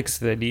whoever takes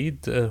the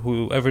lead,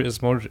 whoever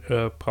is more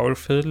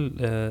powerful,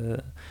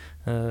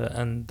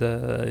 and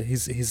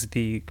he's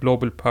the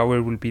global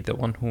power, will be the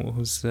one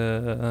who's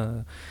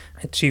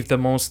achieved the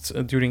most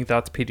during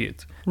that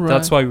period. Right.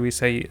 That's why we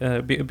say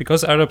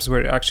because Arabs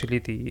were actually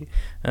the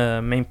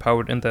main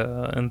power in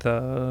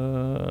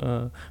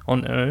the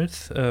on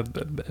Earth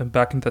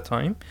back in the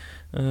time,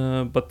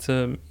 but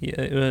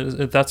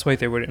that's why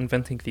they were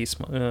inventing these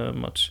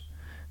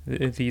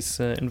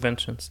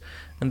inventions.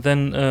 And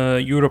then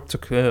Europe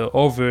took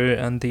over,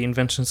 and the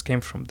inventions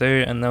came from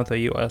there, and now the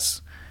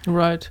US.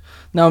 Right.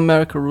 Now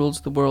America rules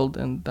the world,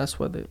 and that's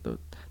why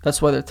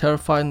they're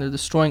terrified, and they're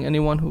destroying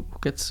anyone who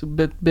gets a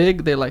bit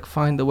big. They like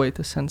find a way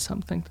to send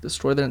something to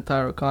destroy their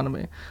entire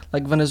economy.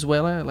 Like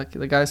Venezuela, like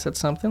the guy said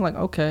something like,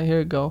 okay, here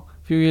you go.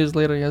 A few years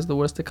later, he has the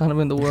worst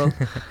economy in the world.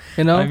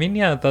 I mean,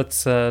 yeah,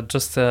 that's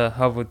just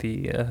how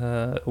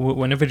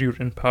whenever you're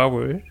in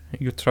power,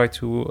 you try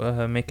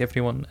to make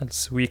everyone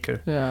else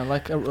weaker. Yeah,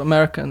 like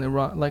America and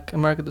Iran. Like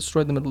America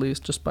destroyed the Middle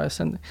East just by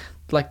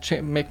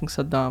making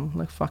Saddam.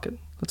 Like, fuck it.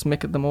 Let's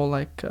make them all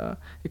like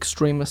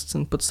extremists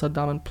and put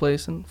Saddam in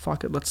place, and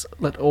fuck it. Let's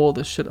let all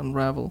this shit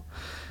unravel.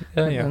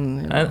 Yeah.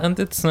 And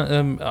it's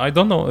I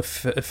don't know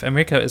if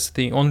America is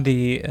the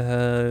only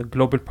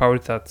global power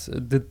that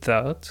did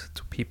that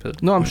to people.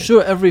 No, I'm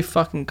sure every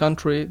fucking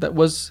country that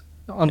was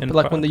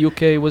when the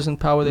UK was in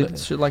power, they did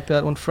shit like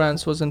that. When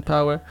France was in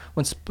power,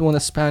 when the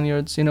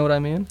Spaniards, you know what I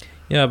mean?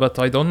 Yeah, but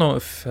I don't know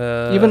if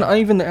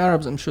even the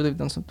Arabs, I'm sure they've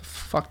done some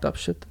fucked up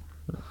shit.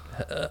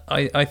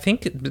 I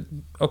think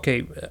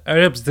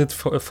Arabs did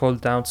fall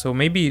down, so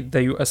maybe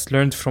the US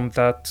learned from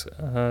that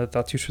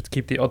that you should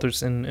keep the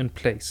others in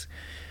place.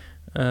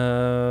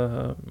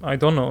 I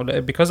don't know,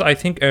 because I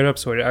think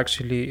Arabs were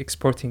actually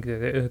exporting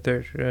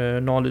their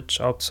knowledge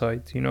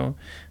outside,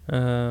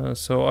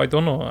 so I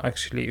don't know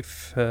actually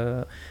if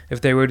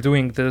they were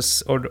doing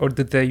this or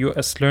did the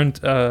US learned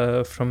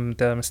from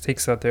the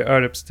mistakes that the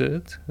Arabs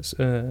did,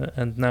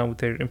 and now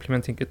they're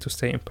implementing it to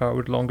stay in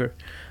power longer.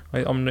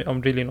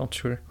 I'm really not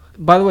sure.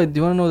 By the way, do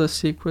you want to know the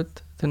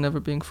secret to never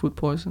being food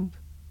poisoned?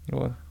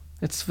 What?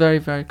 It's very,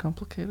 very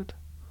complicated.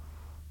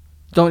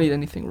 Don't eat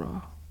anything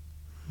raw.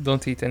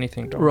 Don't eat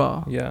anything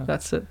raw. Yeah.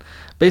 That's it.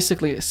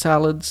 Basically,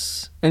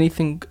 salads,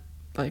 anything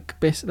like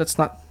that's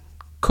not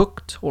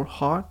cooked or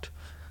hot,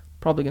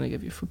 probably going to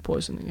give you food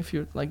poisoning if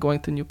you're like going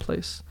to a new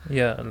place.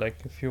 Yeah, like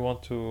if you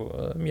want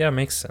to,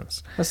 makes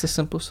sense. That's the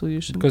simple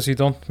solution. Because you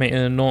don't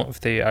know if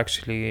they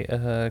actually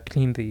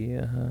clean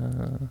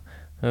the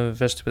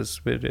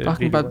vegetables with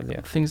talking really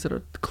about things that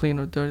are clean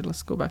or dirty.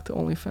 Let's go back to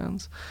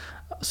OnlyFans.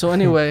 So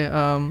anyway,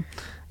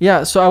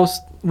 so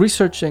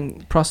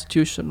researching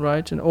prostitution,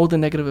 right, and all the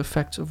negative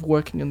effects of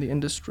working in the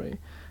industry.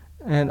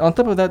 And on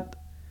top of that,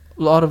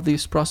 a lot of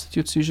these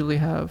prostitutes usually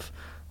have,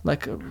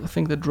 like, I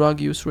think the drug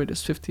use rate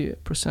is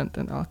 50%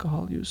 and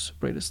alcohol use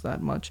rate is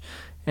that much.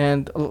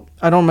 And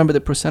I don't remember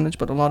the percentage,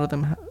 but a lot of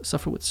them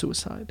suffer with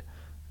suicide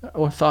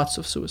or thoughts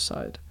of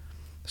suicide.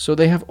 So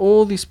they have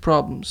all these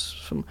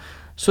problems.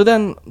 So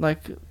then,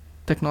 like,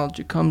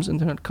 technology comes,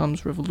 internet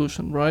comes,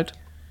 revolution, right?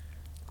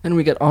 And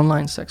we get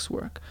online sex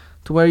work,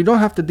 to where you don't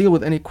have to deal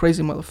with any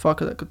crazy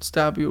motherfucker that could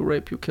stab you,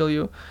 rape you, kill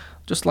you.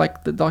 Just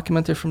like the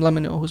documentary from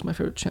Lemino, who's my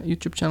favorite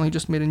YouTube channel. He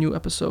just made a new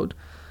episode.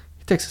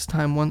 He takes his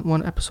time,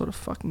 one episode of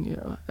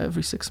fucking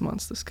every 6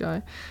 months, this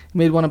guy. He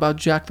made one about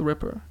Jack the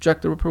Ripper.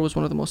 Jack the Ripper was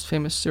one of the most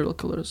famous serial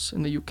killers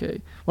in the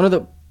UK.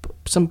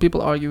 Some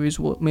people argue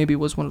maybe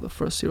was one of the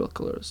first serial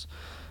killers.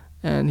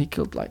 And he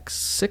killed like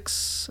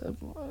 6,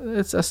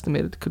 it's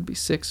estimated it could be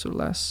 6 or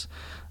less,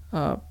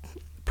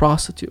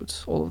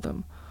 prostitutes, all of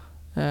them.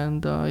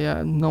 And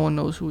no one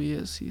knows who he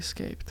is. He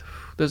escaped.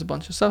 There's a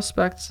bunch of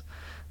suspects,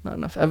 not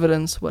enough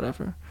evidence,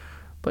 whatever.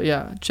 But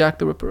yeah, Jack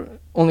the Ripper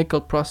only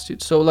killed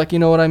prostitutes. So, like, you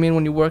know what I mean?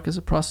 When you work as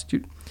a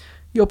prostitute,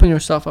 you open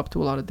yourself up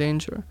to a lot of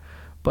danger.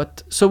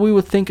 But so we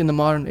would think in the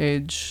modern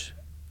age,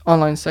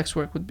 online sex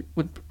work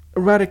would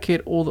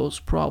eradicate all those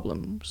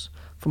problems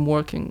from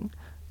working,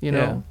 you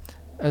know.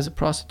 As a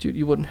prostitute,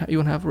 you wouldn't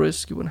have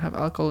risk, you wouldn't have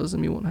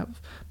alcoholism, you wouldn't have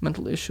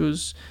mental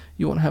issues,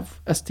 you wouldn't have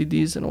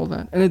STDs and all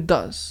that. And it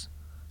does.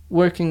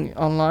 Working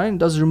online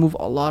does remove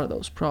a lot of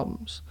those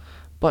problems.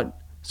 But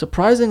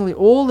surprisingly,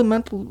 all the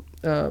mental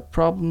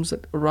problems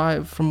that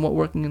arrive from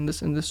working in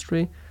this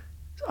industry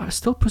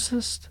still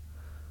persist.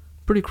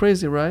 Pretty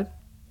crazy, right?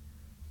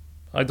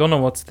 I don't know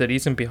what's the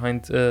reason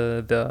behind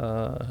that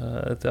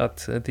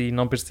the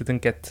numbers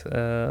didn't get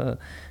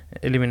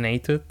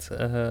eliminated,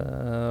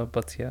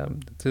 but yeah,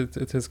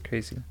 it is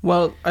crazy.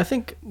 Well, I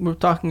think we're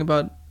talking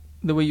about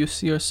the way you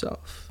see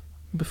yourself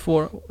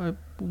before I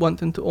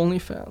went into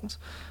OnlyFans.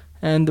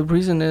 And the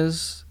reason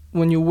is,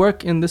 when you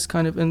work in this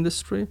kind of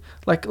industry,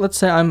 like, let's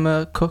say I'm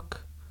a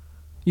cook,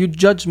 you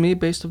judge me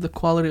based on the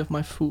quality of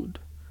my food.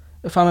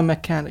 If I'm a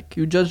mechanic,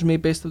 you judge me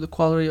based on the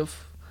quality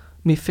of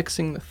me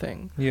fixing the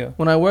thing. Yeah.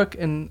 When I work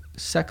in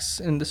sex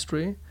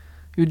industry,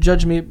 you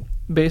judge me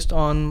based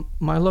on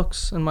my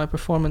looks and my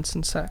performance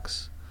in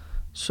sex.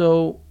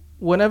 So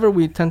whenever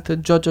we tend to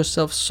judge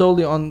ourselves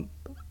solely on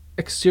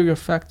exterior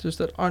factors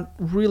that aren't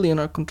really in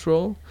our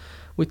control,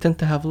 we tend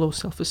to have low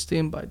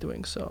self-esteem by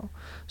doing so.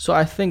 So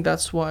I think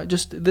that's why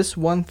just this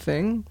one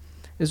thing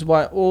is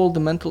why all the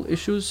mental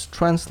issues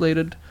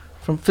translated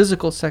from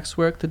physical sex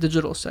work to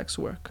digital sex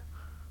work.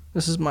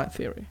 This is my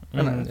theory.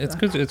 It's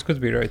good to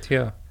be right,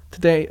 yeah.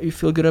 Today you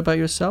feel good about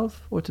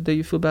yourself, or today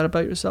you feel bad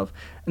about yourself,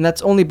 and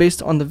that's only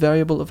based on the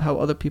variable of how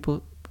other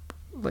people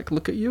like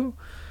look at you.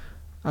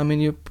 I mean,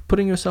 you're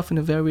putting yourself in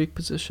a very weak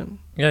position.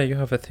 Yeah, you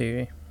have a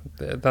theory.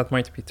 That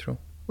might be true.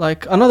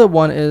 Like, another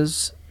one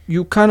is,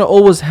 you kind of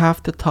always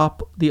have to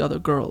top the other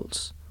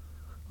girls.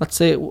 Let's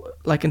say,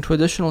 like in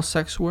traditional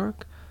sex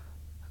work,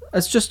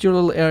 it's just your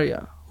little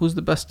area. Who's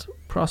the best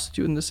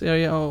prostitute in this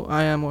area? Oh,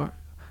 I am, or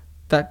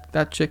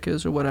that chick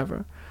is, or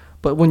whatever.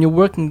 But when you're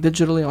working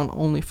digitally on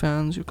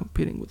OnlyFans, you're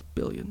competing with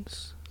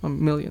billions, or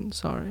millions,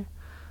 sorry.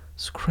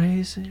 It's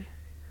crazy.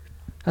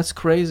 That's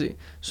crazy.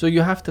 So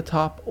you have to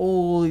top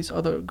all these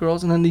other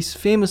girls, and then these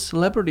famous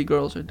celebrity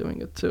girls are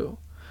doing it too.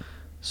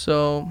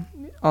 So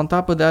on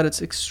top of that,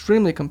 it's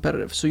extremely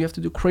competitive. So you have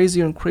to do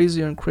crazier and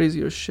crazier and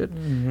crazier shit.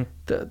 Mm-hmm.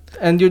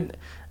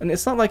 And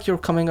it's not like you're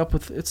coming up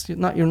with,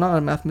 you're not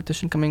a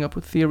mathematician coming up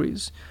with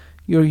theories.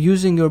 You're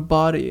using your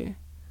body,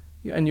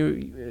 and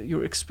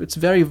it's a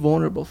very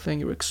vulnerable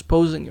thing. You're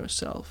exposing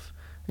yourself,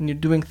 and you're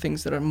doing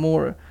things that are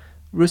more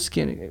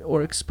risky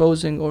or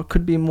exposing, or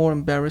could be more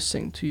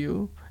embarrassing to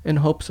you, in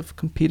hopes of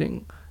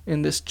competing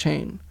in this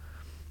chain.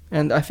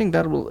 And I think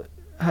that will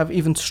have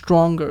even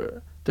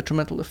stronger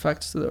detrimental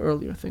effects to the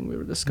earlier thing we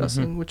were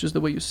discussing, mm-hmm. which is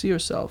the way you see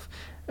yourself.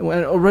 And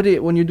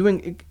when you're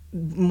doing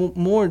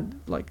more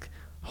like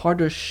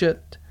harder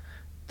shit,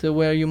 to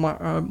where you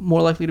are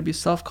more likely to be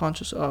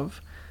self-conscious of,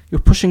 you're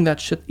pushing that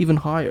shit even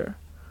higher.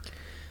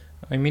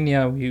 I mean,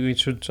 yeah, we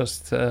should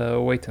just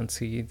wait and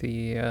see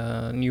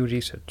the new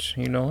research,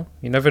 you know?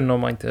 You never know,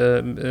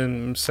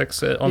 online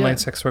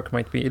sex work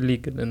might be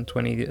illegal in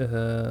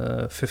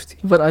 2050.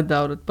 But I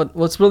doubt it. But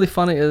what's really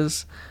funny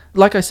is,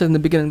 like I said in the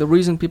beginning, the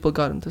reason people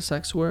got into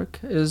sex work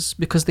is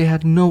because they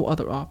had no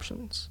other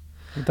options.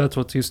 That's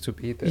what used to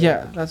be there.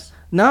 Yeah,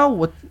 now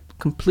what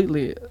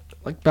completely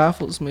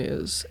baffles me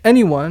is,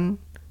 anyone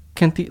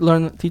can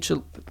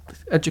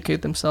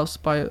educate themselves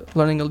by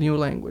learning a new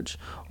language,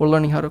 or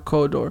learning how to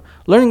code, or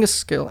learning a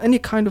skill, any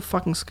kind of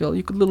fucking skill.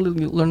 You could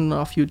literally learn it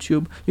off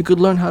YouTube. You could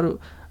learn how to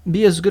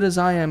be as good as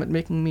I am at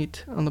making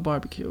meat on the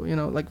barbecue. You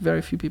know, like,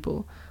 very few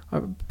people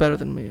are better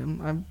than me.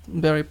 I'm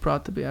very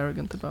proud to be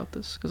arrogant about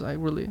this, because I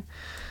really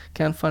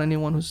can't find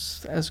anyone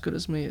who's as good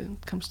as me when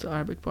it comes to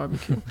Arabic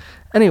barbecue.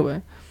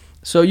 Anyway,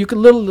 so you could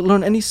literally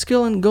learn any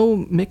skill and go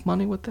make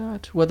money with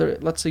that. Whether,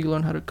 let's say, you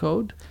learn how to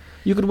code,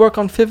 You could work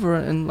on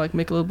Fiverr and like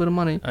make a little bit of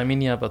money. I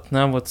mean, yeah, but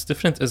now what's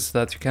different is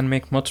that you can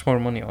make much more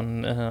money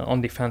on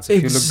OnlyFans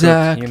if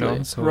Exactly. you look good, you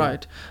know. So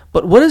Right.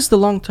 But what is the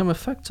long-term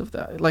effects of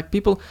that? Like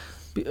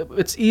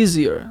it's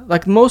easier.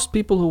 Like most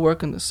people who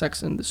work in the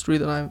sex industry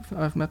that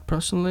I've met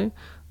personally,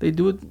 they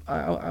do it.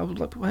 I was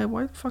like, why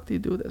the fuck do you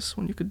do this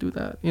when you could do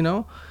that? You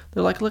know,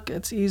 they're like, look,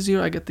 it's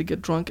easier. I get to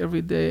get drunk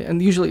every day,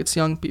 and usually it's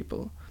young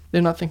people.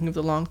 They're not thinking of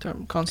the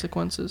long-term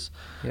consequences.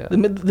 yeah, The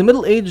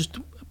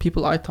middle-aged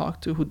people I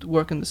talk to who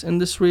work in this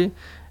industry,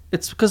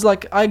 it's because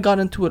like I got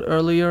into it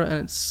earlier,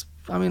 and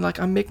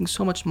I'm making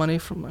so much money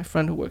from my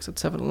friend who works at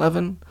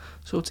 7-Eleven,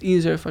 so it's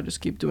easier if I just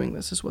keep doing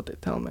this, is what they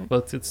tell me.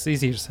 but it's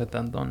easier said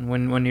than done.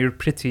 When you're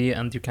pretty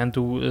and you can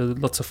do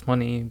lots of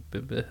money,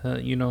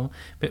 you know,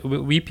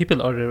 we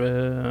people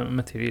are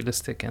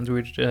materialistic and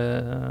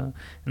we're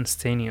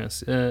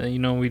instantaneous. You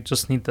know, we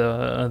just need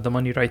the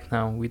money right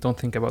now. We don't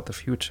think about the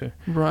future.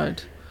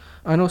 Right.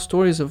 I know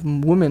stories of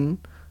women,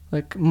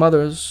 like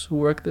mothers who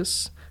work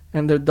this,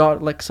 and their daughter,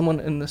 like someone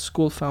in the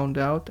school found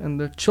out, and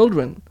their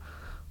children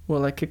were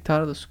like kicked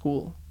out of the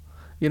school,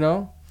 you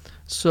know?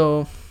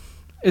 So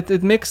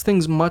it makes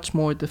things much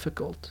more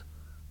difficult,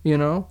 you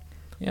know?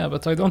 Yeah,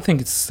 but I don't think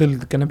it's still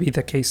gonna be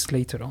the case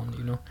later on,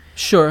 you know?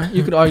 Sure,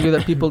 you could argue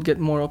that people get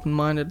more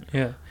open-minded.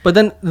 Yeah. But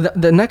then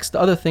the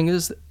other thing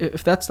is,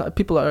 if that's not,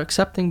 people are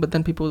accepting, but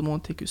then people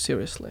won't take you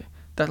seriously.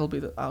 That'll be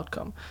the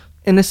outcome.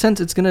 In a sense,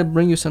 it's going to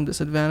bring you some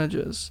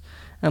disadvantages.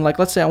 And like,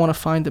 let's say I want to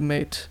find a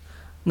mate.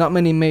 Not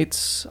many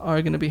mates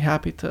are going to be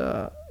happy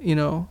to, you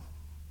know,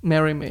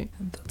 marry me.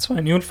 That's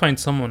fine. You'll find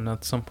someone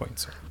at some point.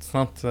 So it's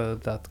not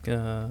that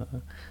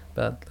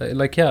bad.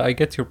 Like, yeah, I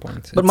get your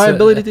point. But my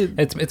ability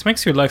to... It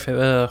makes your life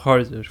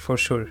harder, for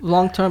sure.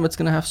 Long term, it's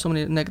going to have so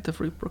many negative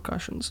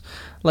repercussions.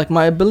 Like,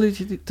 my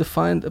ability to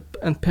find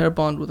and pair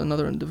bond with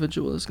another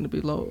individual is going to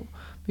be low.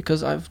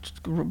 Because I've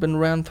been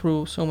ran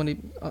through so many,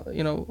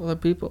 other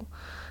people.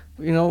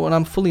 You know, when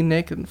I'm fully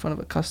naked in front of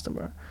a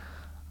customer,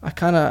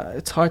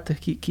 it's hard to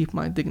keep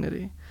my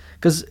dignity.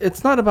 Because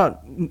it's not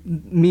about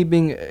me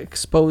being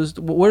exposed.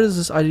 Where does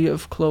this idea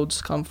of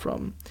clothes come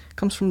from? It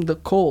comes from the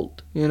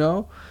cold, you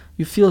know?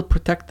 You feel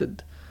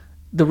protected.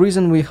 The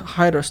reason we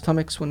hide our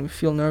stomachs when we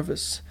feel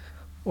nervous,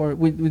 or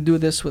we do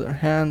this with our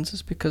hands,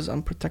 is because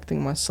I'm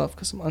protecting myself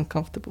because I'm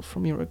uncomfortable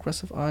from your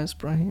aggressive eyes,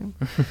 Ibrahim.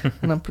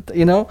 And I'm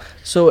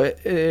so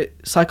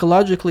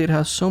psychologically it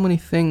has so many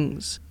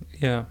things.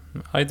 Yeah,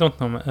 I don't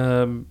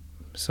know.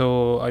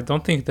 So I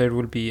don't think there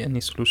will be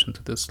any solution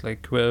to this.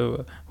 Like,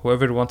 well,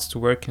 whoever wants to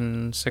work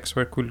in sex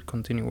work will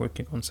continue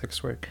working on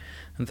sex work,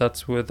 and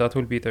that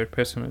will be their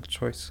personal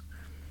choice.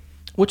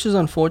 Which is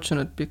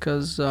unfortunate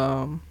because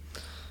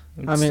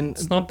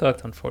it's not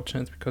that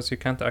unfortunate because you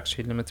can't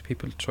actually limit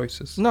people's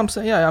choices. No,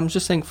 I'm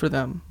just saying for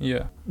them.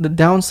 Yeah. The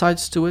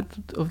downsides to it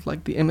of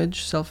like the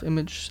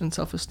self-image and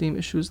self-esteem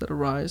issues that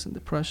arise, and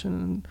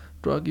depression and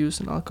drug use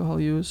and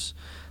alcohol use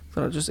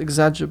that are just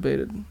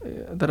exacerbated,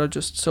 that are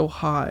just so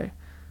high.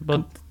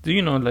 But do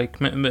you know, like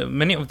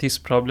many of these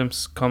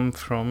problems come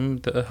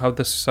from how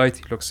the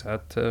society looks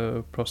at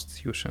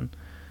prostitution.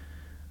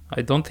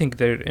 I don't think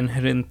they're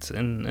inherent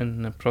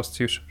in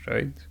prostitution,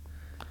 right?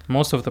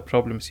 Most of the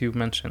problems you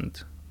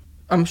mentioned.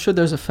 I'm sure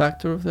there's a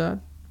factor of that.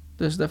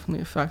 There's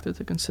definitely a factor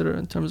to consider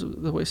in terms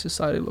of the way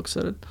society looks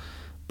at it.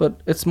 But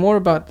it's more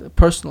about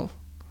personal.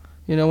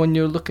 You know, when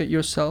you look at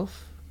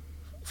yourself,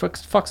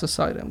 fuck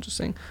society, I'm just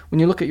saying. When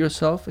you look at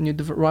yourself and you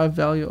derive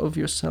value of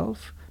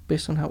yourself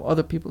based on how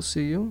other people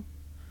see you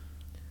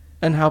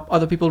and how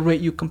other people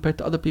rate you compared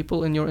to other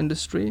people in your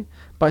industry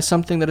by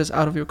something that is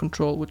out of your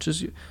control, which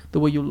is the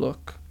way you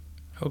look.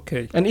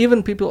 Okay. And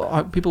even people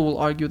will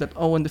argue that,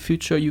 in the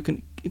future you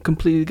can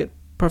completely get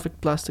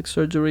perfect plastic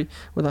surgery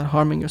without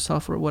harming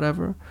yourself or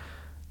whatever.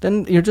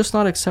 Then you're just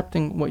not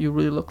accepting what you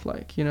really look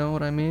like. You know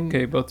what I mean?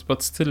 Okay,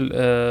 but still,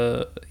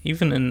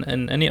 even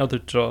in any other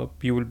job,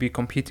 you will be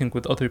competing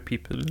with other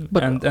people,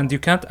 and you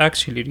can't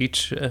actually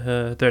reach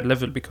their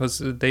level because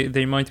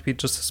they might be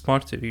just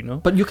smarter, you know.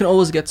 But you can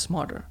always get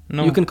smarter.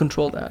 No, you can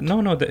control that.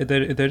 No,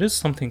 there is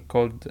something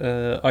called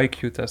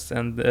IQ test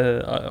and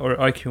or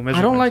IQ measurement.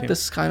 I don't like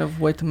this kind of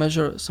way to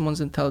measure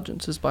someone's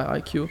intelligence is by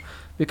IQ,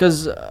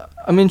 because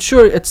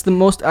sure, it's the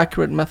most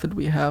accurate method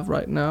we have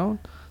right now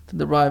to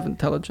derive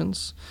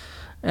intelligence.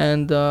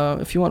 And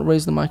if you want to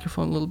raise the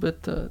microphone a little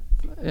bit,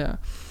 yeah.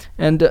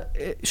 And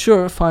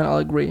sure, fine, I'll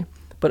agree.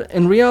 But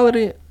in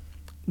reality,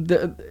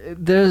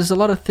 there's a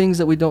lot of things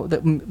that we don't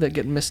that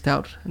get missed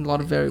out, and a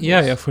lot of variables.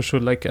 Yeah, for sure.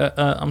 Like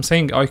I'm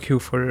saying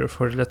IQ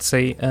for let's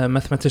say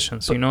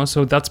mathematicians, but, you know,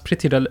 so that's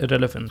pretty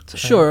relevant.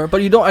 Sure,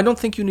 but I don't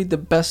think you need the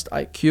best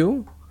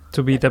IQ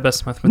to be the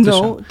best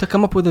mathematician. No, to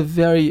come up with a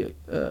very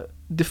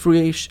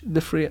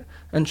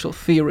differential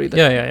theory. That,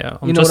 yeah.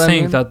 I'm you know just what I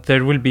saying mean? that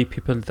there will be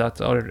people that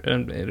are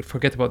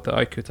forget about the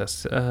IQ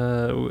test.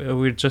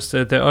 We're just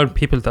there are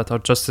people that are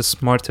just as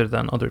smarter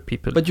than other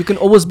people. But you can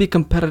always be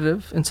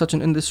competitive in such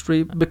an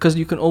industry because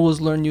you can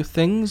always learn new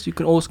things. You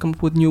can always come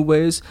up with new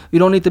ways. You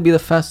don't need to be the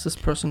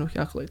fastest person who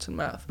calculates in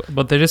math.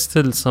 But there is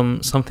still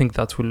something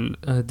that will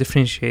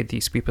differentiate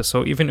these people.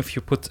 So even if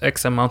you put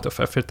X amount of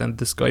effort and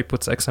this guy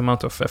puts X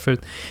amount of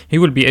effort, he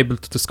will be able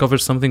to discover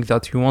something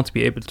that you won't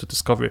be able to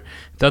discover.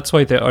 That's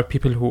why there are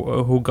people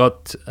who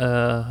got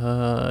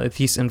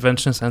these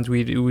inventions, and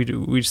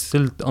we're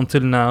still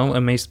until now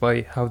amazed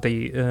by how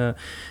they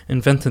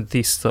invented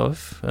these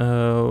stuff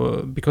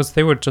because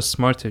they were just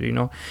smarter. You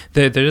know,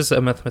 there is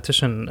a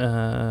mathematician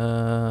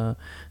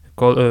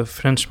called a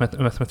French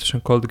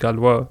mathematician called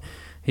Galois.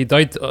 He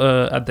died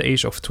at the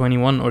age of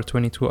 21 or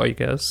 22, I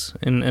guess,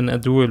 in a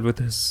duel with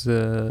his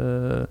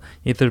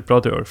either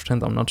brother or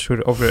friend, I'm not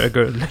sure, over a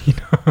girl. You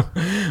know,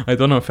 I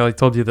don't know if I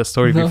told you the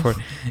story before.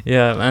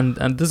 Yeah,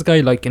 and this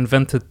guy like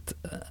invented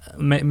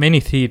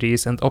many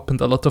theories and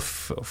opened a lot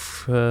of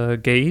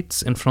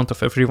gates in front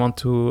of everyone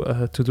to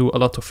do a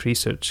lot of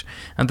research.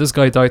 And this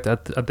guy died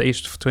at the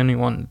age of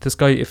 21. This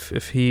guy,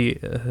 if he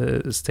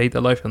stayed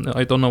alive, and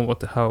I don't know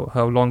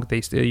how long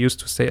they used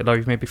to stay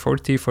alive, maybe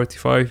 40,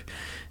 45.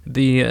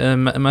 The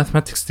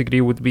mathematics degree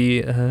would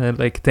be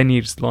like 10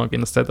 years long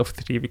instead of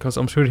 3, because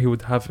I'm sure he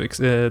would have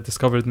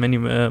discovered many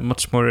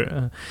much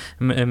more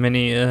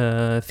many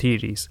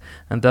theories,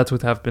 and that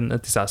would have been a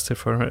disaster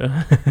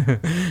for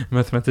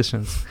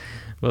mathematicians.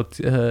 But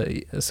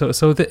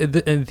so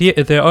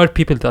there are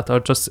people that are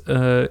just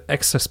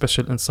extra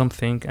special in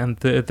something, and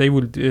they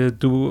will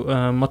do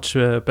much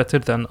better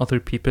than other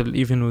people,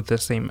 even with the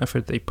same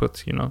effort they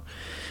put. You know,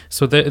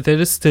 so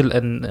there is still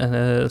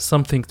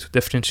something to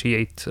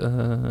differentiate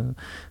in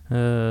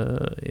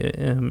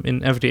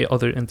every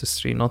other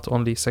industry, not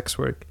only sex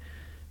work.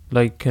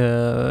 Like,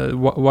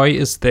 why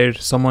is there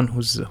someone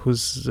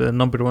who's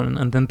number one,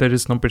 and then there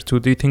is number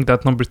two? Do you think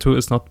that number two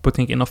is not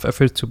putting enough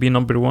effort to be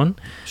number one?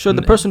 Sure,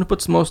 the person who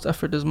puts most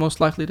effort is most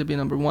likely to be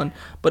number one.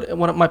 But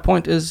my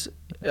point is,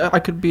 I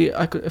could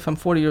if I'm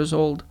 40 years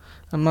old,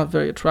 I'm not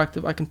very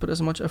attractive, I can put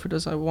as much effort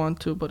as I want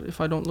to, but if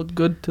I don't look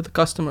good to the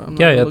customer, I'm not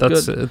gonna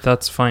look good.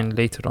 That's fine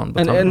later on.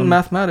 But and in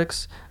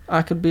mathematics,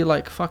 I could be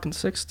like fucking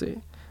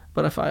 60.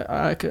 But if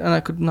I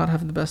could not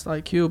have the best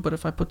IQ, but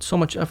if I put so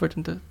much effort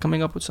into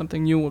coming up with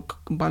something new or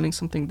combining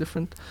something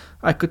different,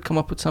 I could come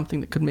up with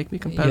something that could make me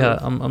competitive.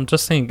 Yeah, I'm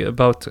just saying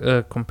about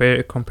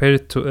compare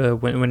it to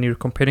when you're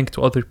comparing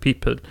to other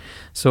people.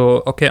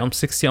 So okay, I'm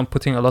 60, I'm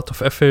putting a lot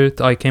of effort.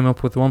 I came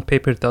up with one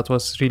paper that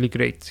was really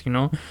great, you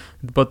know.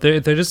 But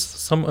there is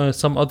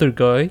some other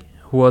guy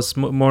who was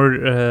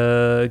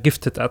more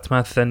gifted at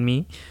math than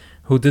me,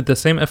 who did the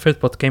same effort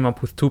but came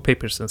up with 2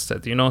 papers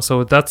instead, you know.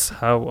 So that's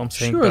how I'm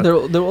saying. Sure, there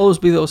will always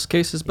be those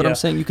cases, but yeah. I'm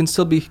saying you can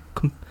still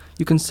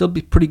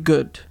be pretty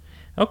good.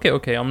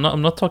 Okay. I'm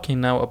not talking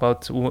now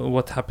about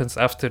what happens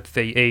after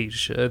they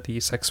age, the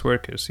sex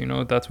workers. You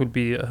know, that would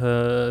be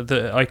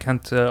I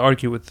can't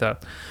argue with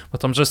that.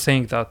 But I'm just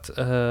saying that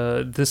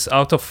this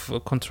out of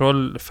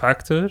control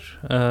factor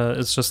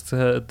is just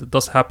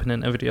does happen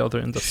in every other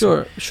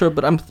industry. Sure.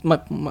 But my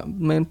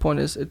main point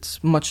is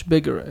it's much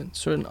bigger in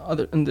certain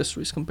other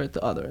industries compared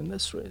to other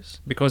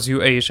industries. Because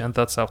you age and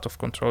that's out of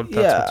control. That's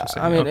yeah, what you're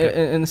saying. I mean,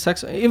 okay. in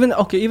sex,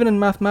 even in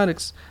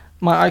mathematics,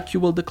 my IQ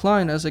will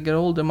decline as I get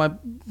older.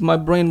 My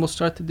brain will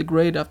start to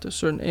degrade after a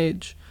certain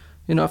age.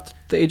 You know, after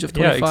the age of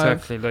 25, yeah,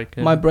 exactly. Like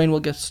my brain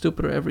will get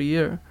stupider every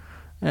year,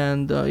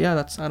 and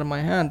that's out of my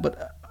hand.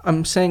 But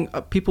I'm saying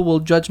people will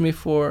judge me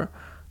for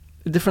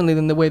differently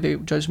than the way they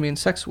judge me in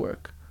sex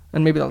work,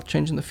 and maybe that'll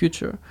change in the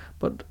future.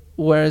 But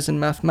whereas in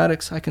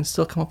mathematics, I can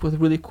still come up with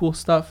really cool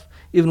stuff,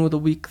 even with a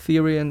weak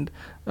theory and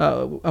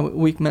a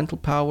weak mental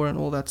power and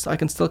all that stuff. I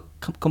can still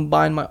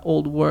combine my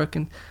old work,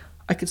 and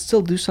I could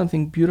still do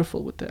something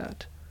beautiful with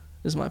that,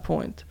 is my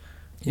point.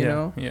 You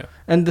know? Yeah.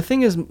 And the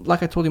thing is,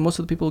 like I told you, most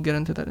of the people who get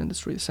into that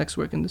industry, the sex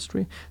work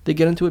industry, they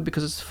get into it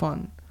because it's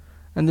fun.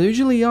 And they're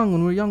usually young.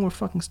 When we're young, we're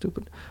fucking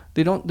stupid.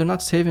 They're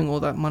not saving all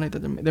that money that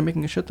they're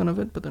making a shit ton of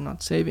it, but they're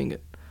not saving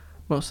it.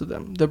 Most of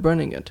them, they're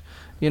burning it,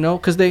 you know,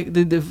 because they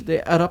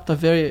adopt a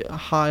very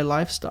high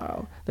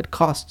lifestyle that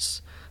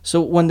costs. So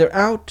when they're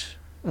out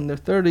in their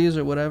 30s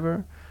or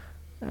whatever,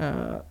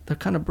 they're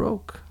kind of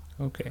broke.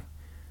 Okay.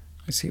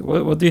 I see.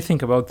 What do you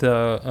think about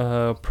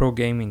the pro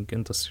gaming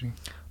industry?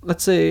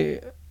 Let's say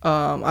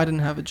I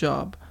didn't have a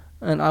job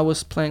and I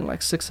was playing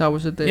like 6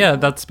 hours a day. Yeah,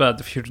 that's bad.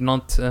 If you're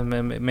not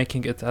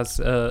making it as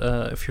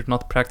if you're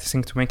not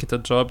practicing to make it a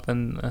job,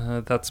 then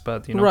that's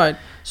bad, you know. Right.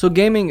 So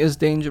gaming is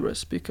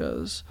dangerous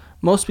because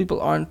most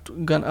people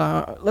aren't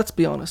gonna. Let's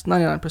be honest.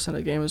 99%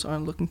 of gamers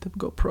aren't looking to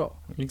go pro.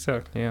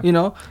 Exactly. Yeah. You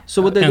know.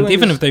 So what they're doing, and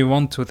even if they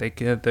want to,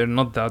 they're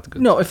not that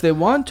good. No, if they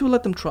want to,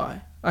 let them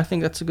try. I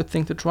think that's a good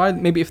thing to try.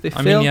 Maybe if they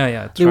fail,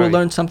 they will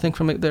learn something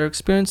from their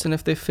experience, and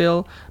if they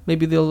fail,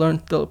 maybe they'll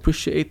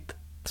appreciate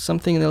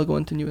something and they'll go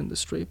into new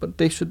industry. But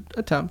they should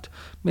attempt.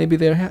 Maybe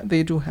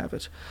they do have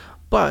it,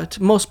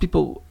 but most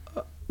people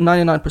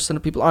 99%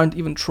 of people aren't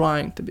even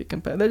trying to be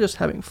competitive. They're just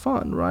having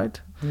fun, right?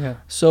 Yeah.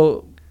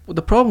 So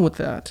the problem with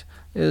that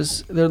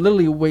is they're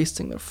literally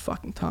wasting their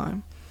fucking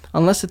time.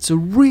 Unless it's a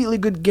really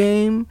good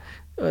game,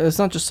 it's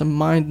not just some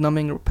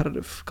mind-numbing,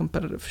 repetitive,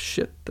 competitive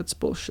shit. That's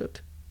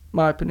bullshit.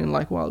 My opinion,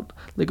 like Wild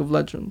League of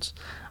Legends.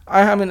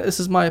 I mean, this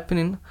is my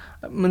opinion.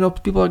 I know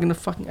people are gonna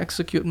fucking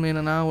execute me in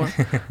an hour.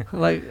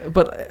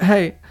 But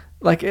hey,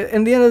 like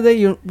in the end of the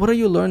day, what are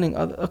you learning?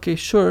 Okay,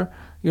 sure,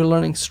 you're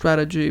learning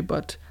strategy,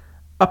 but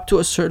up to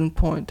a certain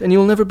point, and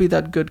you'll never be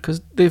that good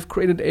because they've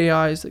created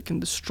AIs that can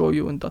destroy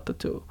you in Dota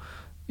 2.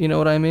 You know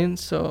what I mean?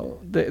 So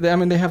they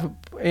have an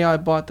AI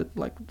bot that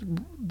like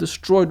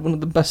destroyed one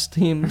of the best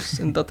teams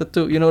in Dota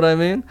 2. You know what I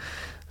mean?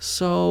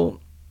 So,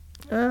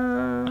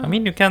 I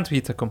mean, you can't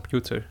beat a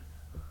computer.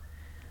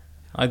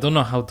 I don't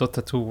know how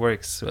Dota 2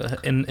 works.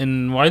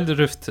 In Wild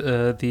Rift,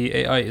 the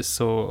AI is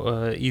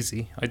so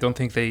easy. I don't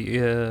think they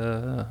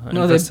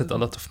invested a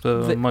lot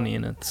of money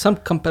in it. Some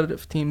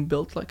competitive team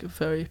built like a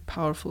very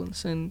powerful,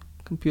 insane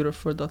computer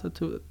for Dota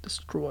 2 that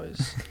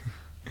destroys.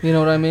 You know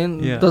what I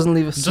mean? Yeah. Doesn't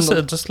leave a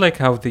single... Just like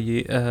how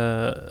the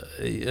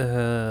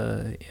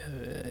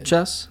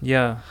chess.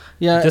 Yeah.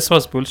 This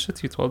was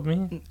bullshit. You told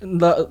me.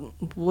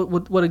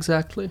 What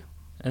exactly?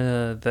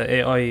 The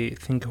AI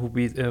thing who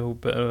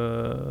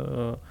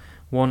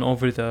won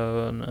over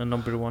the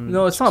number one.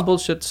 No, it's not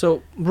bullshit.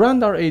 So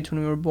around our age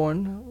when we were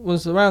born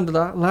was around the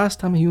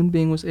last time a human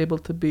being was able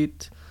to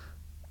beat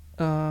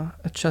a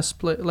chess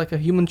player, like a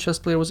human chess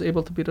player was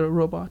able to beat a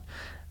robot.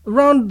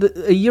 Around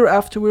a year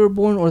after we were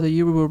born, or the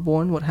year we were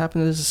born, what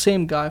happened is the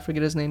same guy, I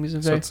forget his name, so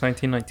it's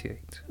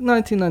 1998.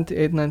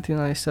 1998,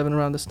 1997,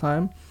 around this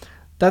time.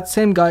 That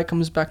same guy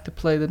comes back to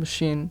play the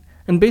machine.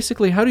 And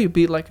basically, how do you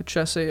beat like a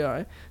chess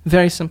AI?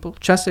 Very simple.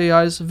 Chess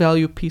AIs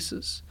value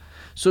pieces.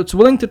 So it's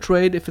willing to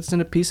trade if it's in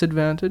a piece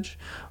advantage.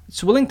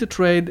 It's willing to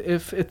trade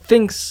if it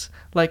thinks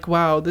like,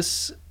 wow,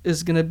 this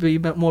is going to be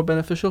more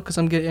beneficial because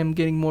I'm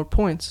getting more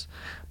points.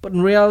 But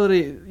in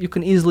reality, you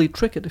can easily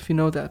trick it if you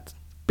know that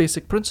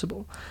basic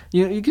principle.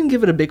 You can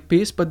give it a big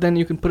piece, but then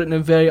you can put it in a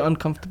very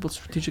uncomfortable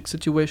strategic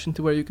situation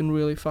to where you can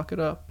really fuck it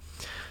up.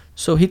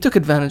 So he took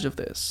advantage of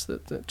this.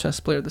 The chess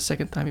player, the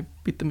second time he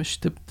beat the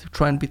machine to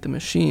try and beat the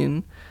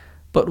machine,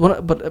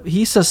 but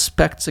he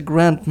suspects a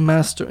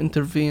grandmaster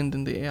intervened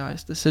in the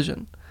AI's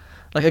decision.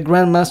 Like a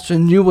grandmaster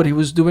knew what he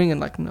was doing and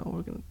like, no,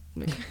 we're gonna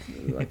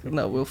make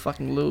no, we'll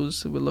fucking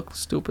lose. We'll look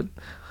stupid.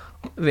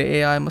 The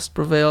AI must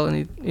prevail,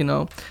 and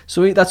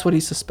so that's what he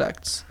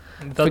suspects.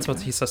 That's what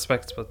he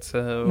suspects, but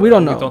we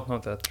don't know. We don't know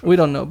that. We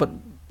don't know, but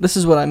this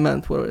is what I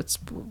meant.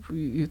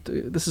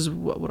 This is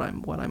what I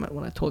meant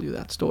when I told you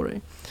that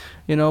story,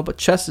 But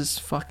chess is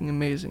fucking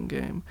amazing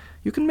game.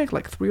 You can make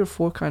like 3 or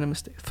 4 kind of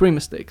mistakes. 3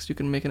 mistakes. You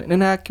can make an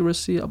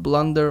inaccuracy, a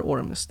blunder, or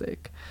a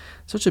mistake.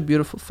 Such a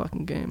beautiful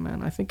fucking game,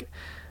 man. I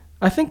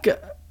think,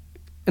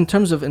 in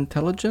terms of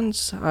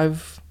intelligence,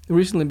 I've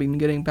recently been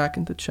getting back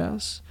into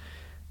chess.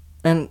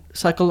 And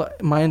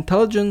my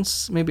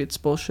intelligence, maybe it's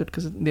bullshit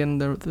because at the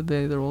end of the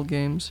day, they're all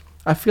games.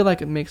 I feel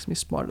like it makes me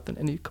smarter than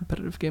any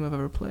competitive game I've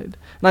ever played.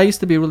 And I used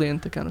to be really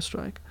into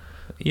Counter-Strike.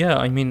 Yeah,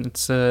 I mean,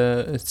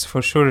 it's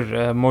for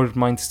sure more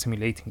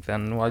mind-stimulating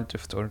than Wild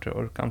Rift or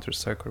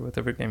Counter-Strike or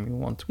whatever game you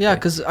want to play. Yeah,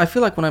 because I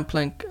feel like when I'm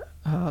playing,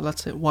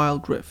 let's say,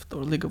 Wild Rift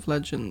or League of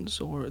Legends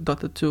or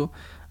Dota 2,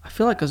 I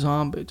feel like a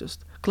zombie,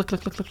 just click,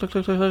 click, click, click, click,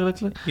 click, click,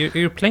 click.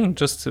 You're playing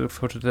just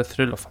for the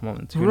thrill of a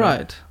moment.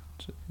 Right.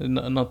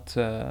 Not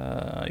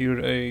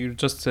you're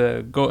just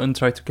go and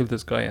try to kill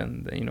this guy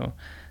and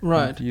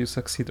right, and you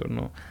succeed or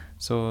no.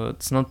 So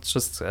it's not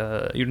just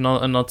you're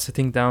not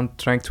sitting down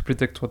trying to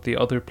predict what the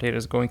other player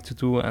is going to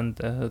do and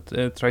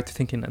try to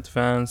think in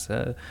advance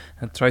and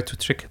try to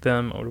trick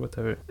them or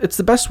whatever. It's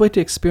the best way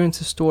to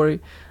experience a story.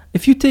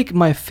 If you take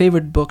my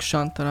favorite book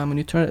Shantaram and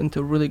you turn it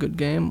into a really good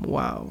game,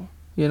 wow,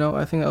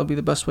 I think that'll be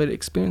the best way to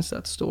experience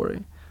that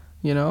story.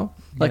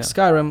 Like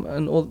Skyrim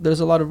and all. There's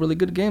a lot of really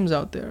good games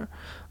out there.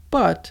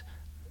 But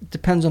it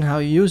depends on how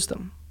you use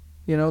them.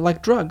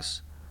 Like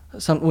drugs.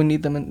 We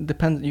need them,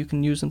 and you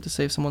can use them to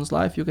save someone's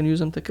life. You can use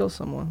them to kill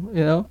someone,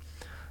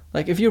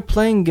 Like, if you're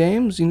playing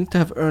games, you need to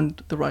have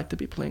earned the right to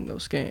be playing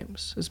those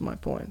games, is my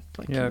point.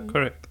 Like,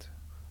 correct.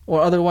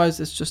 Or otherwise,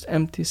 it's just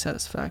empty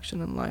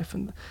satisfaction in life,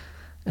 and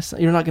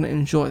you're not going to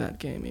enjoy that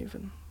game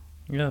even.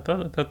 Yeah,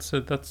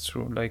 that's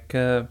true. Like,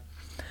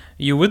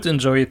 you would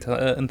enjoy it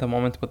in the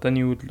moment, but then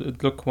you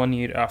would look 1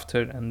 year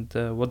after, and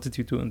what did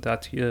you do in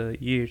that year?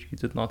 You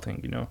did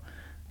nothing,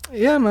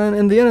 Yeah, man.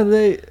 In the end of the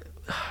day,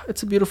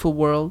 it's a beautiful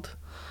world.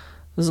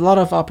 There's a lot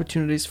of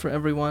opportunities for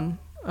everyone.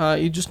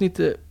 You just need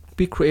to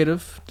be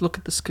creative, look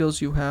at the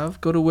skills you have,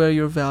 go to where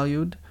you're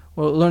valued,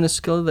 or learn a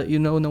skill that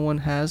no one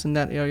has in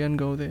that area and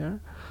go there.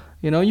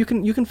 You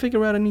can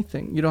figure out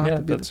anything. You don't have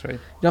to be... that's right.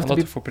 You have a lot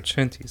of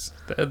opportunities.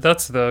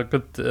 That's the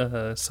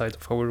good side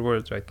of our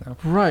world right now.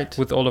 Right.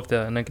 With all of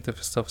the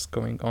negative stuffs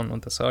going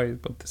on the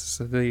side, but this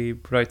is the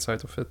bright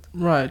side of it.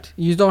 Right.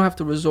 You don't have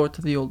to resort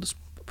to the oldest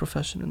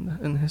profession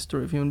in the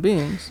history of human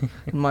beings,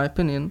 in my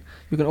opinion.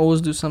 You can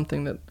always do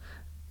something that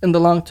in the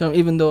long term,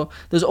 even though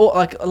there's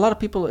like a lot of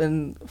people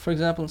in, for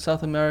example, in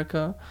South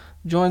America,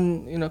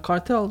 join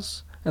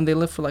cartels and they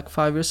live for like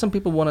 5 years. Some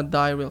people want to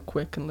die real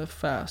quick and live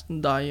fast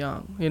and die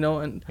young,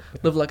 and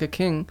live like a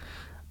king.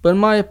 But in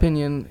my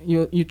opinion,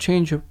 you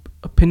change your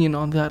opinion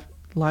on that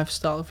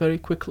lifestyle very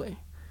quickly.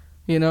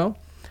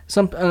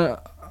 Some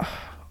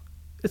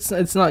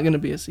it's not going to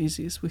be as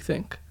easy as we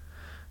think.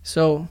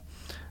 So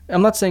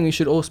I'm not saying you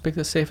should always pick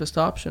the safest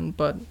option,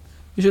 but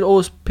you should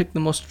always pick the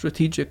most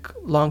strategic,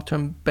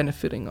 long-term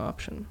benefiting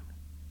option.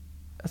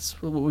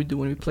 That's what we do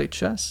when we play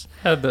chess.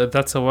 Yeah,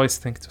 that's a wise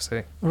thing to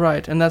say.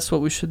 Right, and that's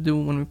what we should do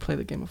when we play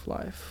the game of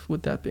life.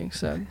 With that being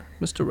said,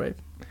 Mr. Rape,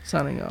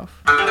 signing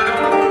off.